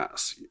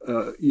flats,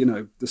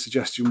 the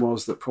suggestion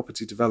was that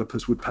property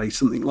developers would pay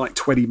something like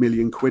 20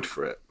 million quid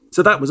for it.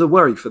 So that was a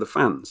worry for the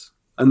fans.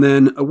 And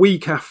then a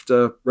week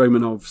after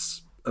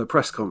Romanov's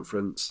press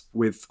conference,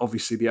 with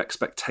obviously the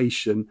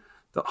expectation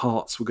that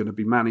Hearts were going to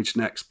be managed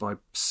next by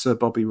Sir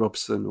Bobby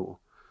Robson or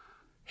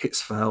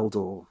Hitzfeld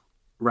or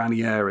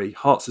Ranieri,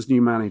 Hearts'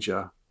 new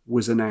manager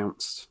was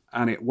announced,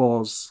 and it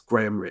was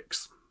Graham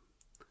Rix,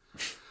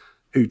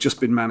 who'd just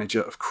been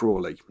manager of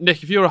Crawley.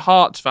 Nick, if you're a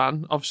Hearts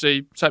fan,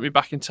 obviously take me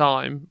back in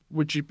time,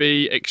 would you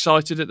be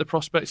excited at the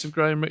prospects of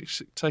Graham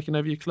Rix taking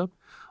over your club?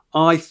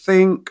 I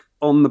think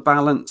on the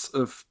balance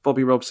of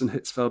Bobby Robson,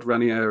 Hitzfeld,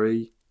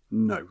 Ranieri,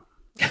 no.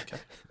 Okay.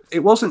 It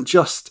wasn't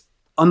just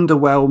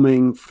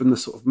underwhelming from the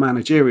sort of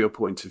managerial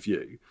point of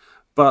view,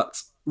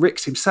 but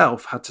Rix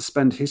himself had to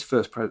spend his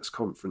first press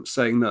conference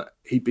saying that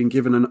he'd been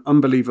given an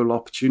unbelievable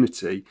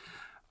opportunity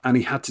and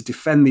he had to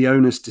defend the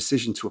owner's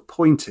decision to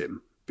appoint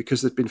him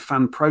because there'd been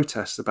fan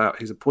protests about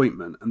his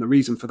appointment. And the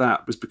reason for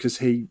that was because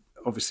he,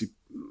 obviously,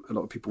 a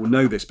lot of people will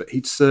know this, but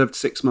he'd served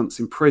 6 months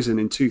in prison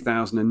in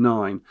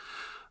 2009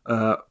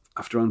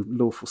 after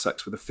unlawful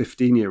sex with a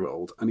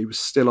 15-year-old, and he was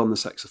still on the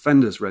sex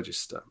offenders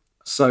register.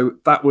 So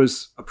that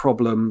was a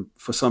problem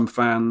for some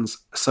fans.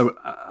 So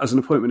as an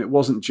appointment, it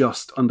wasn't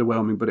just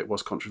underwhelming, but it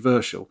was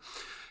controversial.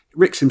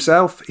 Rix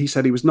himself, he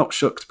said he was not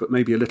shocked, but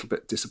maybe a little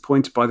bit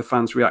disappointed by the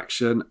fans'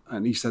 reaction.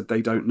 And he said,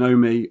 they don't know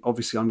me.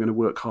 Obviously, I'm going to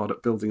work hard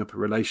at building up a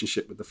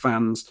relationship with the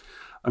fans.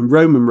 And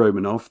Roman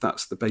Romanov,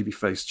 that's the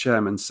baby-faced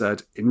chairman,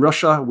 said, in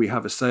Russia, we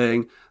have a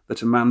saying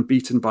that a man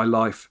beaten by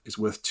life is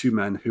worth two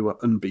men who are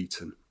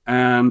unbeaten.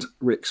 And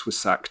Rix was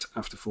sacked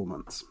after 4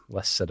 months.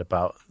 Less said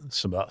about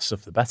some of that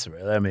stuff, the better,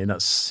 really. I mean,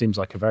 that seems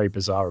like a very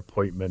bizarre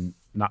appointment,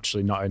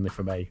 naturally, not only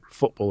from a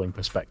footballing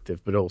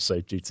perspective, but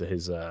also due to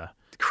his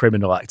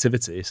criminal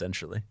activity,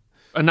 essentially.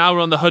 And now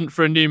we're on the hunt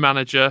for a new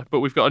manager,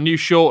 but we've got a new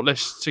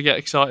shortlist to get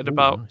excited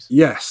about. Nice.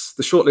 Yes,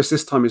 the shortlist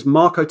this time is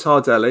Marco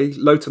Tardelli,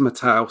 Lothar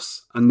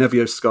Matthaus, and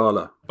Nevio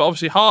Scala. But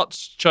obviously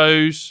Hearts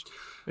chose,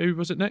 who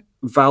was it, Nick?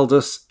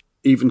 Valdas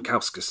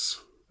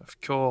Ivankauskas.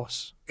 Of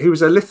course. He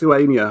was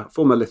a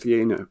former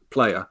Lithuania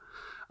player,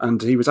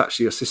 and he was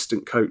actually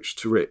assistant coach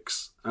to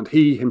Rix. And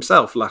he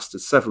himself lasted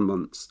 7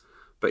 months,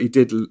 but he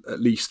did at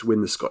least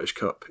win the Scottish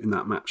Cup in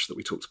that match that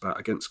we talked about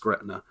against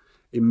Gretna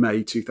in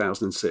May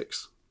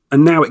 2006.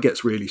 And now it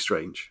gets really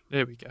strange.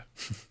 There we go.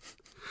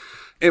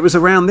 It was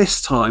around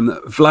this time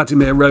that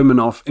Vladimir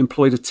Romanov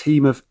employed a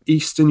team of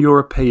Eastern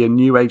European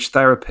New Age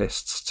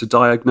therapists to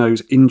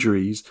diagnose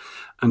injuries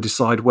and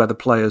decide whether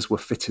players were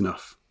fit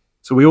enough.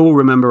 So we all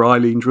remember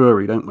Eileen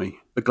Drury, don't we?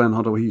 The Glenn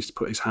Hoddle, he used to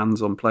put his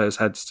hands on players'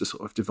 heads to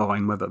sort of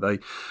divine whether they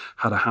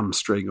had a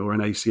hamstring or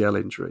an ACL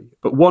injury.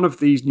 But one of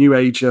these New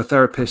Age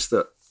therapists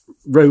that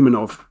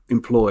Romanov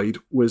employed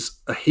was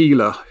a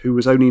healer who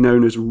was only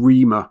known as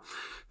Rima,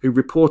 who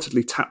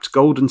reportedly tapped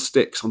golden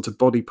sticks onto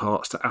body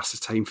parts to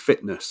ascertain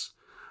fitness.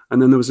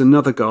 And then there was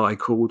another guy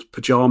called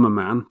Pajama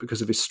Man because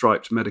of his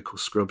striped medical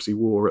scrubs he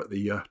wore at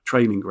the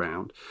training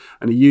ground.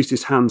 And he used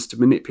his hands to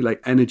manipulate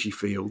energy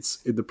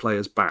fields in the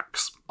players'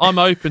 backs. I'm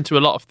open to a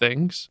lot of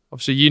things.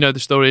 Obviously, you know the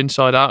story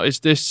inside out.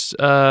 Is this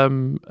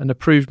an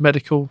approved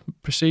medical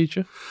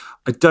procedure?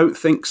 I don't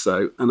think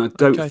so. And I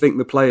don't think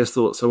the players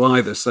thought so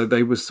either. So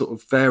there was sort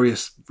of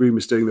various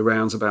rumours doing the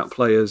rounds about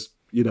players,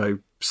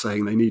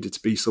 saying they needed to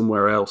be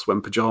somewhere else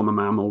when Pajama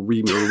Man or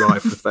Rima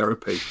arrived for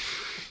therapy.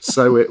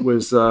 So it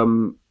was...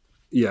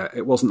 Yeah,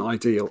 it wasn't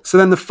ideal. So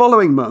then the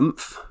following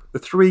month, the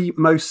three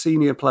most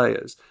senior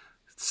players,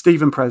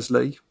 Stephen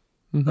Presley,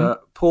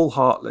 Paul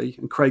Hartley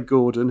and Craig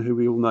Gordon, who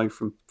we all know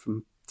from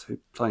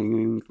playing in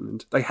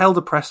England, they held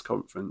a press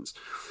conference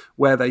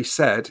where they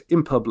said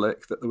in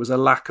public that there was a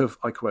lack of,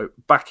 I quote,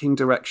 backing,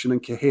 direction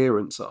and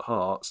coherence at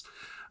Hearts,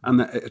 and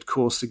that it had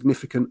caused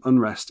significant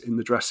unrest in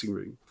the dressing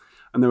room.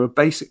 And they were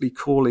basically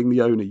calling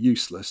the owner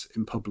useless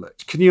in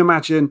public. Can you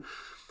imagine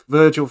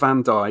Virgil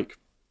van Dijk,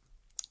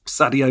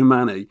 Sadio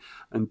Mane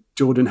and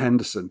Jordan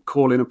Henderson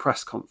calling a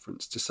press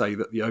conference to say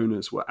that the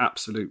owners were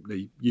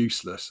absolutely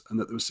useless and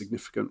that there was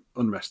significant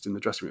unrest in the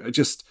dressing room?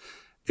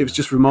 It was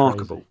just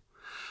remarkable. Crazy.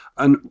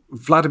 And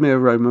Vladimir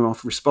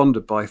Romanov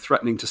responded by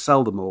threatening to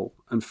sell them all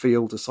and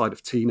field a side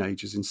of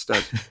teenagers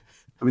instead.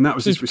 I mean, that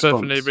was his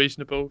response. Perfectly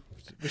reasonable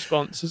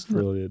response, isn't it?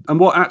 Brilliant. And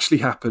what actually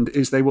happened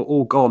is they were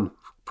all gone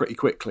pretty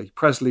quickly.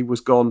 Presley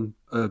was gone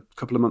a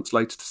couple of months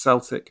later to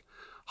Celtic.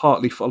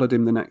 Hartley followed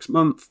him the next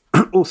month,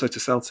 also to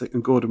Celtic,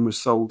 and Gordon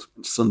was sold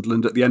to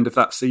Sunderland at the end of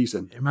that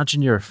season.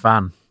 Imagine you're a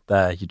fan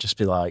there. You'd just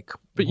be like,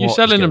 but you're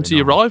selling them to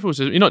your rivals.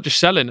 You're not just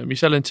selling them, you're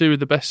selling two of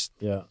the best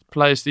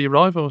players to your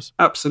rivals.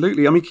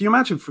 Absolutely. I mean, can you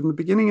imagine from the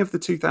beginning of the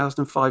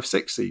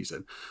 2005-06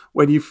 season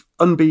when you've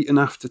unbeaten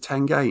after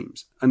 10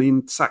 games and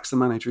Ian Sachs, the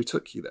manager who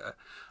took you there,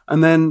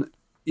 and then,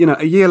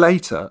 a year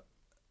later,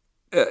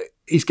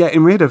 he's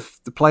getting rid of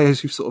the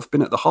players who've sort of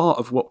been at the heart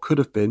of what could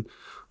have been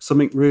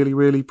something really,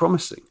 really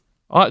promising.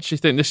 I actually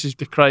think this is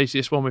the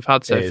craziest one we've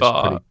had so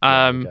far.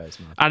 And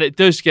it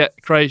does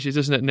get crazy,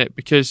 doesn't it, Nick?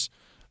 Because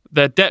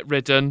they're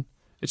debt-ridden.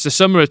 It's the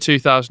summer of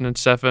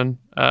 2007.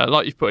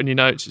 Like you've put in your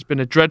notes, it's been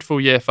a dreadful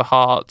year for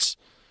Hearts.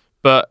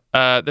 But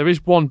there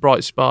is one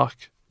bright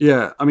spark.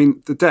 Yeah, I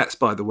mean, the debts,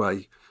 by the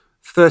way,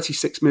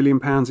 £36 million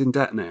in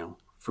debt now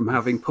from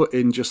having put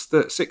in just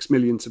 $6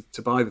 million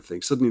to buy the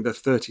thing. Suddenly they're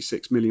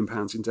 £36 million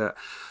in debt.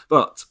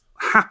 But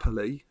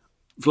happily,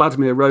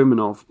 Vladimir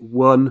Romanov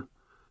won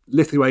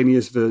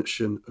Lithuania's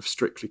version of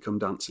Strictly Come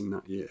Dancing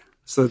that year.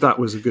 So that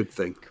was a good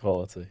thing.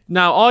 Quality.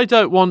 Now, I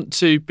don't want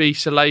to be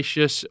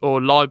salacious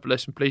or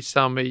libelous, and please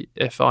tell me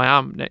if I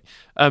am, Nick,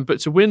 but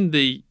to win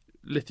the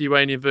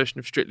Lithuanian version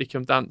of Strictly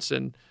Come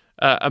Dancing,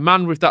 a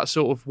man with that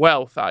sort of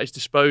wealth at his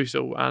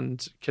disposal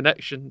and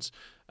connections,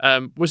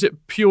 was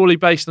it purely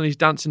based on his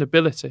dancing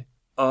ability?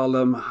 I'll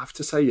have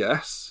to say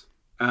yes.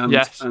 And,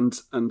 yes.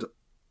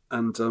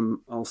 And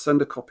I'll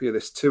send a copy of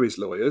this to his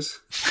lawyers.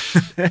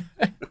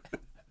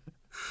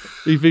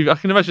 I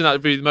can imagine that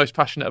would be the most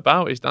passionate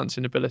about his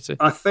dancing ability.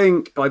 I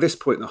think by this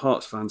point the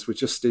Hearts fans were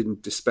just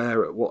in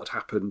despair at what had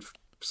happened,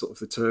 sort of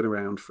the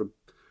turnaround from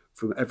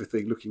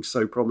everything looking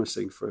so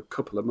promising for a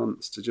couple of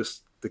months to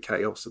just the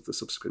chaos of the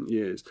subsequent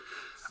years,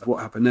 of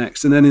what happened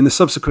next. And then in the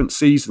subsequent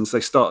seasons,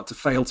 they started to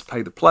fail to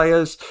pay the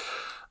players.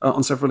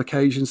 On several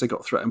occasions, they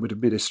got threatened with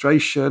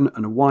administration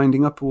and a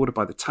winding up order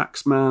by the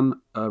taxman.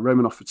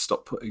 Romanov had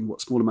stopped putting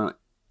what small amount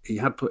he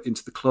had put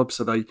into the club,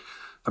 so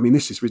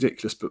this is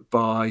ridiculous, but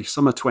by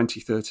summer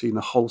 2013,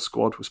 the whole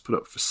squad was put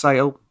up for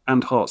sale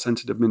and Hearts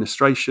entered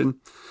administration.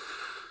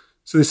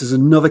 So this is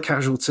another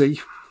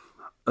casualty,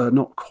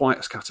 not quite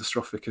as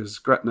catastrophic as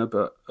Gretna,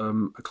 but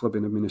a club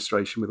in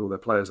administration with all their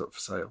players up for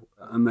sale.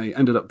 And they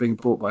ended up being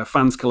bought by a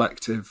fans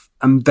collective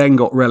and then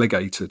got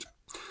relegated.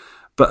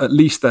 But at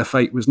least their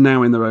fate was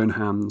now in their own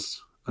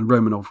hands and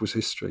Romanov was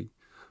history.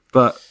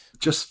 But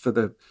just for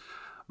the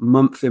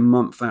month in,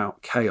 month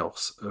out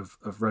chaos of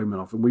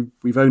Romanov, and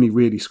we've only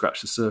really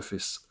scratched the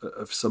surface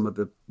of some of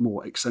the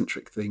more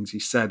eccentric things he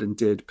said and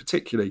did,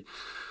 particularly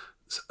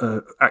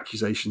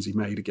accusations he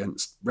made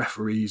against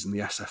referees and the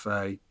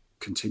SFA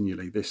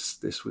continually.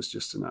 This was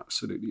just an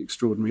absolutely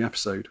extraordinary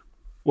episode.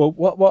 Well,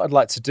 what I'd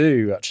like to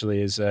do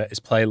actually is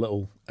play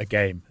a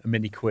game, a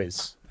mini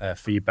quiz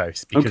for you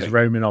both, because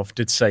Romanov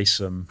did say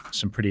some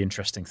pretty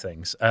interesting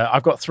things.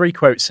 I've got 3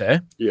 quotes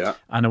here,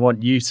 and I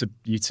want you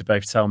to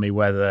both tell me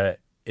whether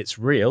it's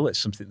real, it's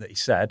something that he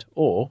said,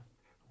 or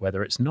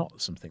whether it's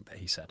not something that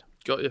he said.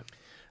 Got you.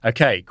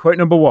 Okay, quote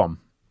number 1.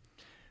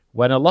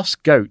 When a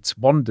lost goat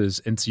wanders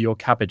into your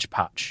cabbage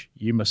patch,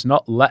 you must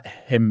not let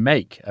him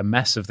make a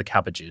mess of the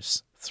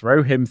cabbages.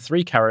 Throw him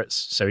 3 carrots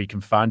so he can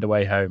find a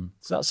way home.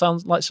 Does that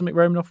sound like something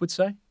Romanov would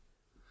say?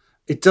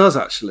 It does,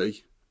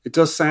 actually. It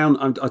does sound,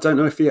 I don't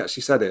know if he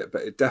actually said it,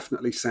 but it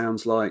definitely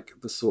sounds like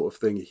the sort of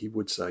thing he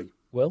would say.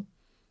 Will?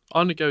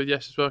 I'm going to go with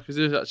yes as well, because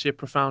there's actually a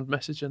profound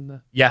message in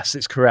there. Yes,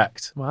 it's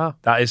correct. Wow.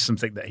 That is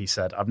something that he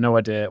said. I've no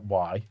idea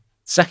why.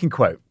 Second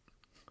quote.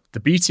 The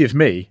beauty of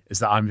me is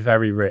that I'm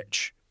very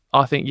rich.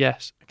 I think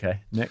yes.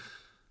 Okay, Nick?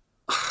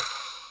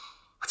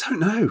 I don't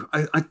know.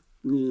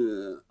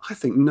 I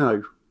think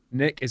no.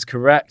 Nick is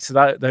correct.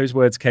 Those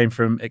words came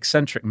from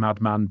eccentric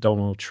madman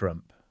Donald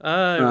Trump.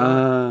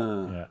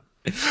 Oh, yeah.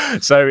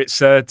 So it's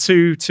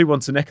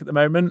 2-1 to Nick at the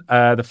moment.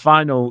 The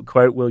final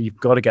quote, Will, you've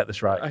got to get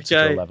this right to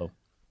your level.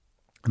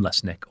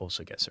 Unless Nick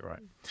also gets it right.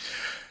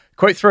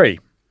 Quote 3.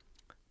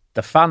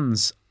 The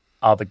fans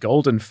are the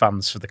golden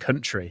fans for the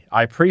country.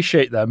 I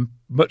appreciate them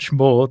much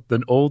more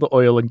than all the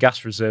oil and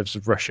gas reserves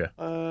of Russia.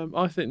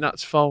 I think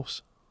that's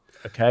false.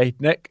 Okay,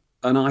 Nick?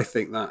 And I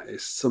think that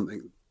is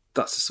something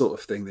that's the sort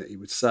of thing that he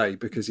would say,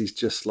 because he's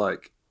just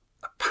like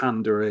a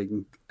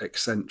pandering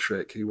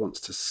eccentric who wants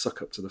to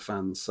suck up to the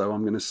fans. So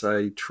I'm going to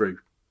say true.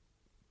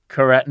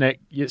 Correct, Nick.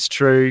 It's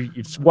true.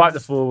 You've wiped the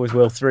floor with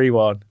Will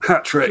 3-1.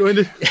 Hat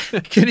trick.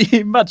 Can you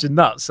imagine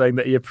that, saying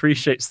that he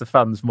appreciates the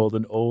fans more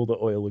than all the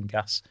oil and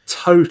gas?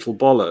 Total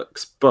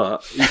bollocks,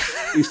 but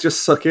he's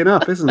just sucking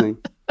up, isn't he?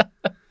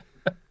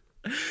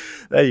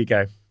 There you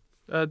go.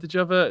 Did you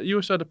have you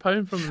also had a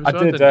poem from him I as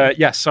well, did. didn't you?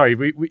 Yeah, sorry.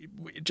 We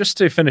just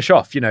to finish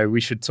off,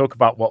 we should talk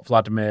about what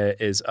Vladimir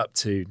is up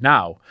to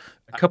now.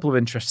 A couple of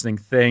interesting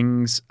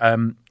things.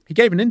 He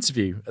gave an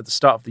interview at the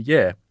start of the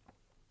year,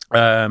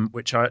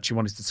 which I actually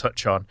wanted to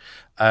touch on.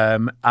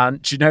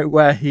 And do you know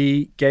where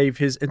he gave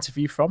his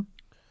interview from?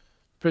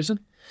 Prison?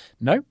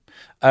 No.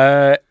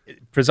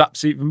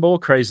 Perhaps even more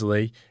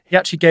crazily, he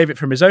actually gave it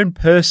from his own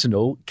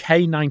personal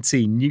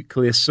K-19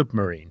 nuclear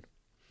submarine.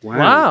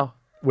 Wow.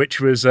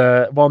 Which was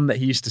one that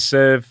he used to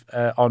serve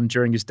on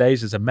during his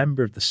days as a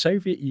member of the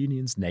Soviet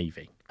Union's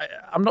Navy.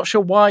 I'm not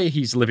sure why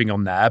he's living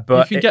on there,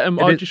 but you can get them.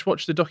 I just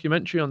watched the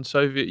documentary on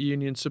Soviet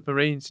Union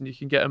submarines, and you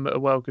can get them at a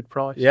well good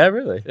price. Yeah,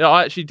 really? Yeah,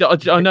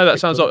 I know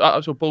that sounds like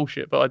actual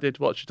bullshit, but I did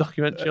watch a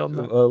documentary on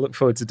that. Well, I look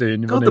forward to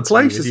doing. God, the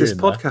places this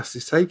podcast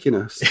is taking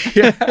us.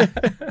 Yeah,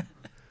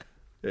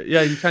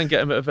 you can get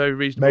them at a very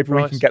reasonable Maybe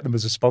price. we can get them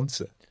as a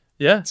sponsor.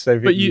 Yeah,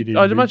 Soviet Union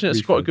I'd imagine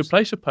it's quite a refunds. good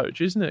place of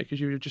poetry, isn't it? Because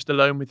you're just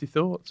alone with your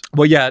thoughts.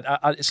 Well, yeah,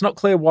 it's not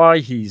clear why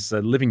he's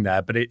living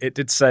there, but it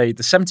did say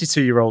the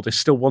 72-year-old is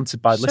still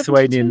wanted by 72?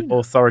 Lithuanian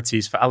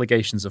authorities for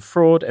allegations of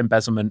fraud,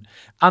 embezzlement,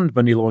 and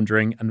money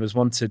laundering, and was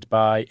wanted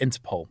by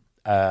Interpol,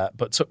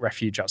 but took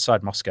refuge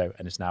outside Moscow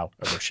and is now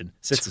a Russian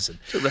citizen.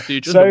 Took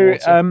refuge So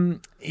underwater.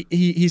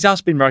 he's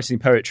has been writing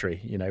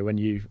poetry. When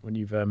you've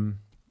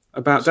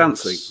About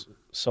dancing.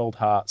 sold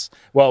hearts.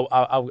 Well,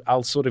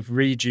 I'll sort of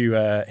read you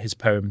his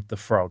poem, "The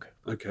Frog."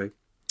 Okay.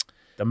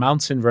 The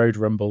mountain road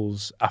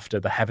rumbles after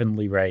the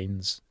heavenly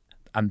rains,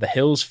 and the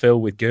hills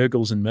fill with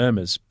gurgles and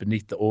murmurs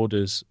beneath the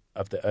orders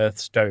of the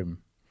earth's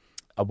dome.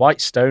 A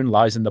white stone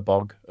lies in the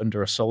bog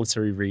under a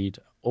solitary reed,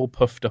 all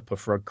puffed up a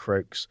frog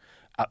croaks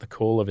at the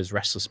call of his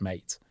restless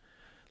mate.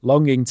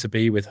 Longing to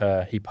be with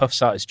her, he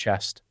puffs out his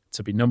chest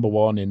to be number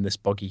one in this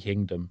boggy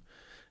kingdom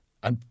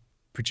and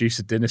produce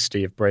a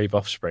dynasty of brave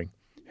offspring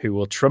who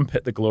will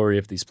trumpet the glory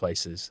of these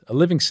places, a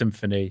living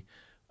symphony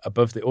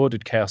above the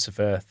ordered chaos of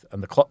earth,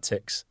 and the clock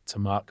ticks to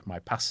mark my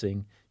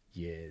passing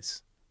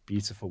years.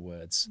 Beautiful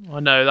words. I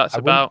know that's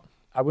about.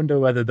 I wonder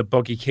whether the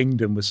boggy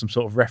kingdom was some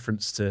sort of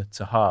reference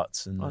to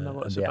Hearts and, I know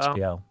what and it's the about.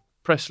 SPL.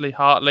 Presley,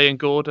 Hartley, and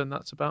Gordon.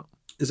 That's about.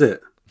 Is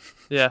it?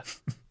 Yeah.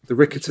 The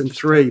Rickerton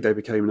Three, they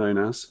became known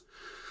as.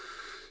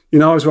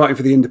 I was writing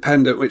for The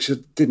Independent, which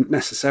didn't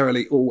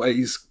necessarily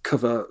always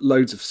cover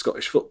loads of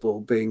Scottish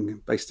football,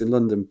 being based in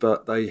London,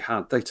 but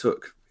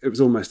it was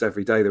almost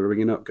every day they were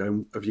ringing up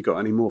going, have you got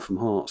any more from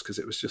Hearts? Because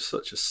it was just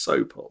such a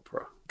soap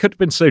opera. Could have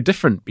been so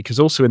different, because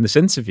also in this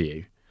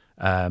interview,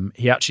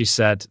 he actually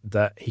said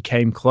that he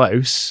came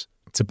close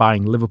to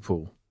buying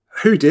Liverpool.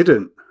 Who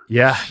didn't?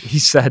 Yeah, he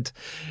said,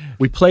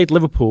 we played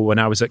Liverpool when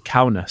I was at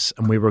Kaunas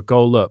and we were a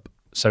goal up.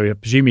 So I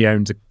presume he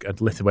owned a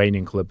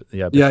Lithuanian club.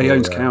 Yeah, he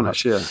owns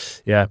Kaunas, yeah.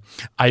 Yeah.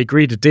 I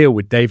agreed a deal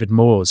with David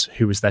Moores,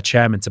 who was their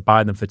chairman, to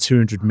buy them for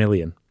 200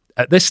 million.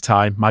 At this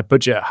time, my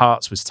budget at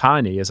Hearts was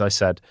tiny, as I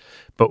said,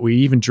 but we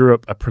even drew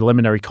up a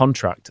preliminary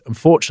contract.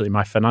 Unfortunately,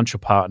 my financial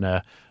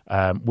partner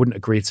wouldn't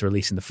agree to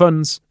releasing the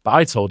funds, but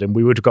I told him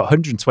we would have got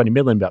 120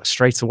 million back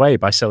straight away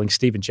by selling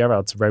Steven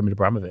Gerrard to Roman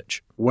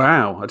Abramovich.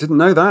 Wow, I didn't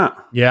know that.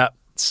 Yeah.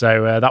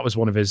 So that was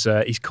one of his,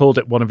 he's called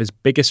it one of his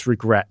biggest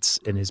regrets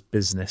in his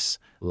business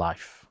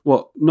life.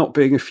 What, not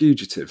being a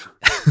fugitive?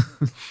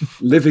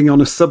 Living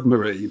on a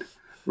submarine?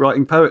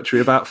 Writing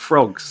poetry about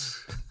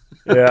frogs?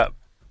 Yeah.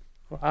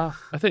 Wow.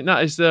 I think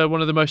that is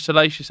one of the most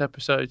salacious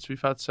episodes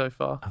we've had so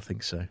far. I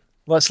think so.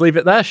 Let's leave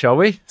it there, shall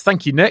we?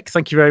 Thank you, Nick.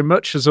 Thank you very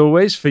much, as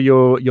always, for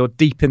your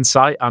deep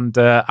insight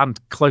and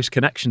close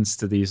connections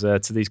to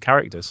these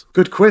characters.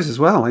 Good quiz as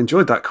well. I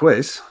enjoyed that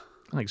quiz.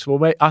 Thanks. Well,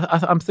 mate,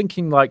 I'm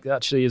thinking,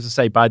 actually, as I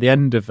say, by the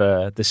end of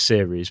this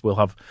series, we'll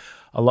have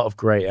a lot of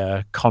great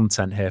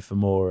content here for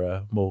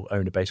more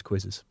owner-based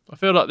quizzes. I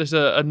feel like there's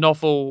a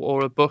novel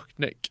or a book,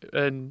 Nick,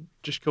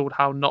 just called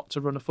How Not to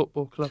Run a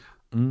Football Club.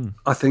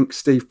 I think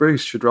Steve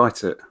Bruce should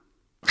write it.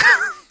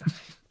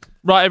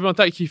 Right, everyone,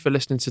 thank you for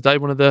listening today.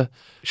 One of the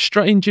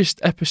strangest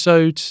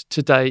episodes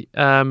to date,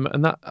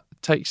 and that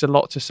takes a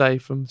lot to say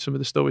from some of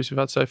the stories we've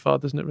had so far,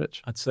 doesn't it,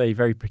 Rich? I'd say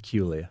very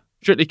peculiar.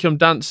 Strictly Come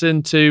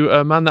Dancing to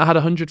a man that had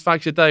 100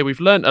 fags a day. We've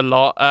learnt a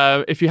lot.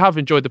 If you have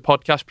enjoyed the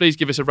podcast, please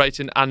give us a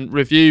rating and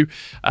review.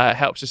 It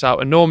helps us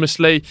out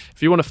enormously.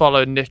 If you want to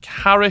follow Nick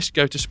Harris,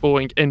 go to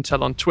Sporing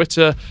Intel on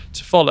Twitter.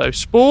 To follow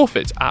Sporf,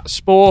 it's at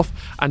Sporf.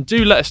 And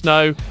do let us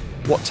know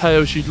what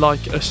tales you'd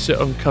like us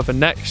to uncover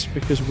next,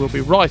 because we'll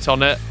be right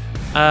on it.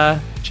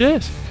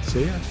 Cheers.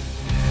 See ya.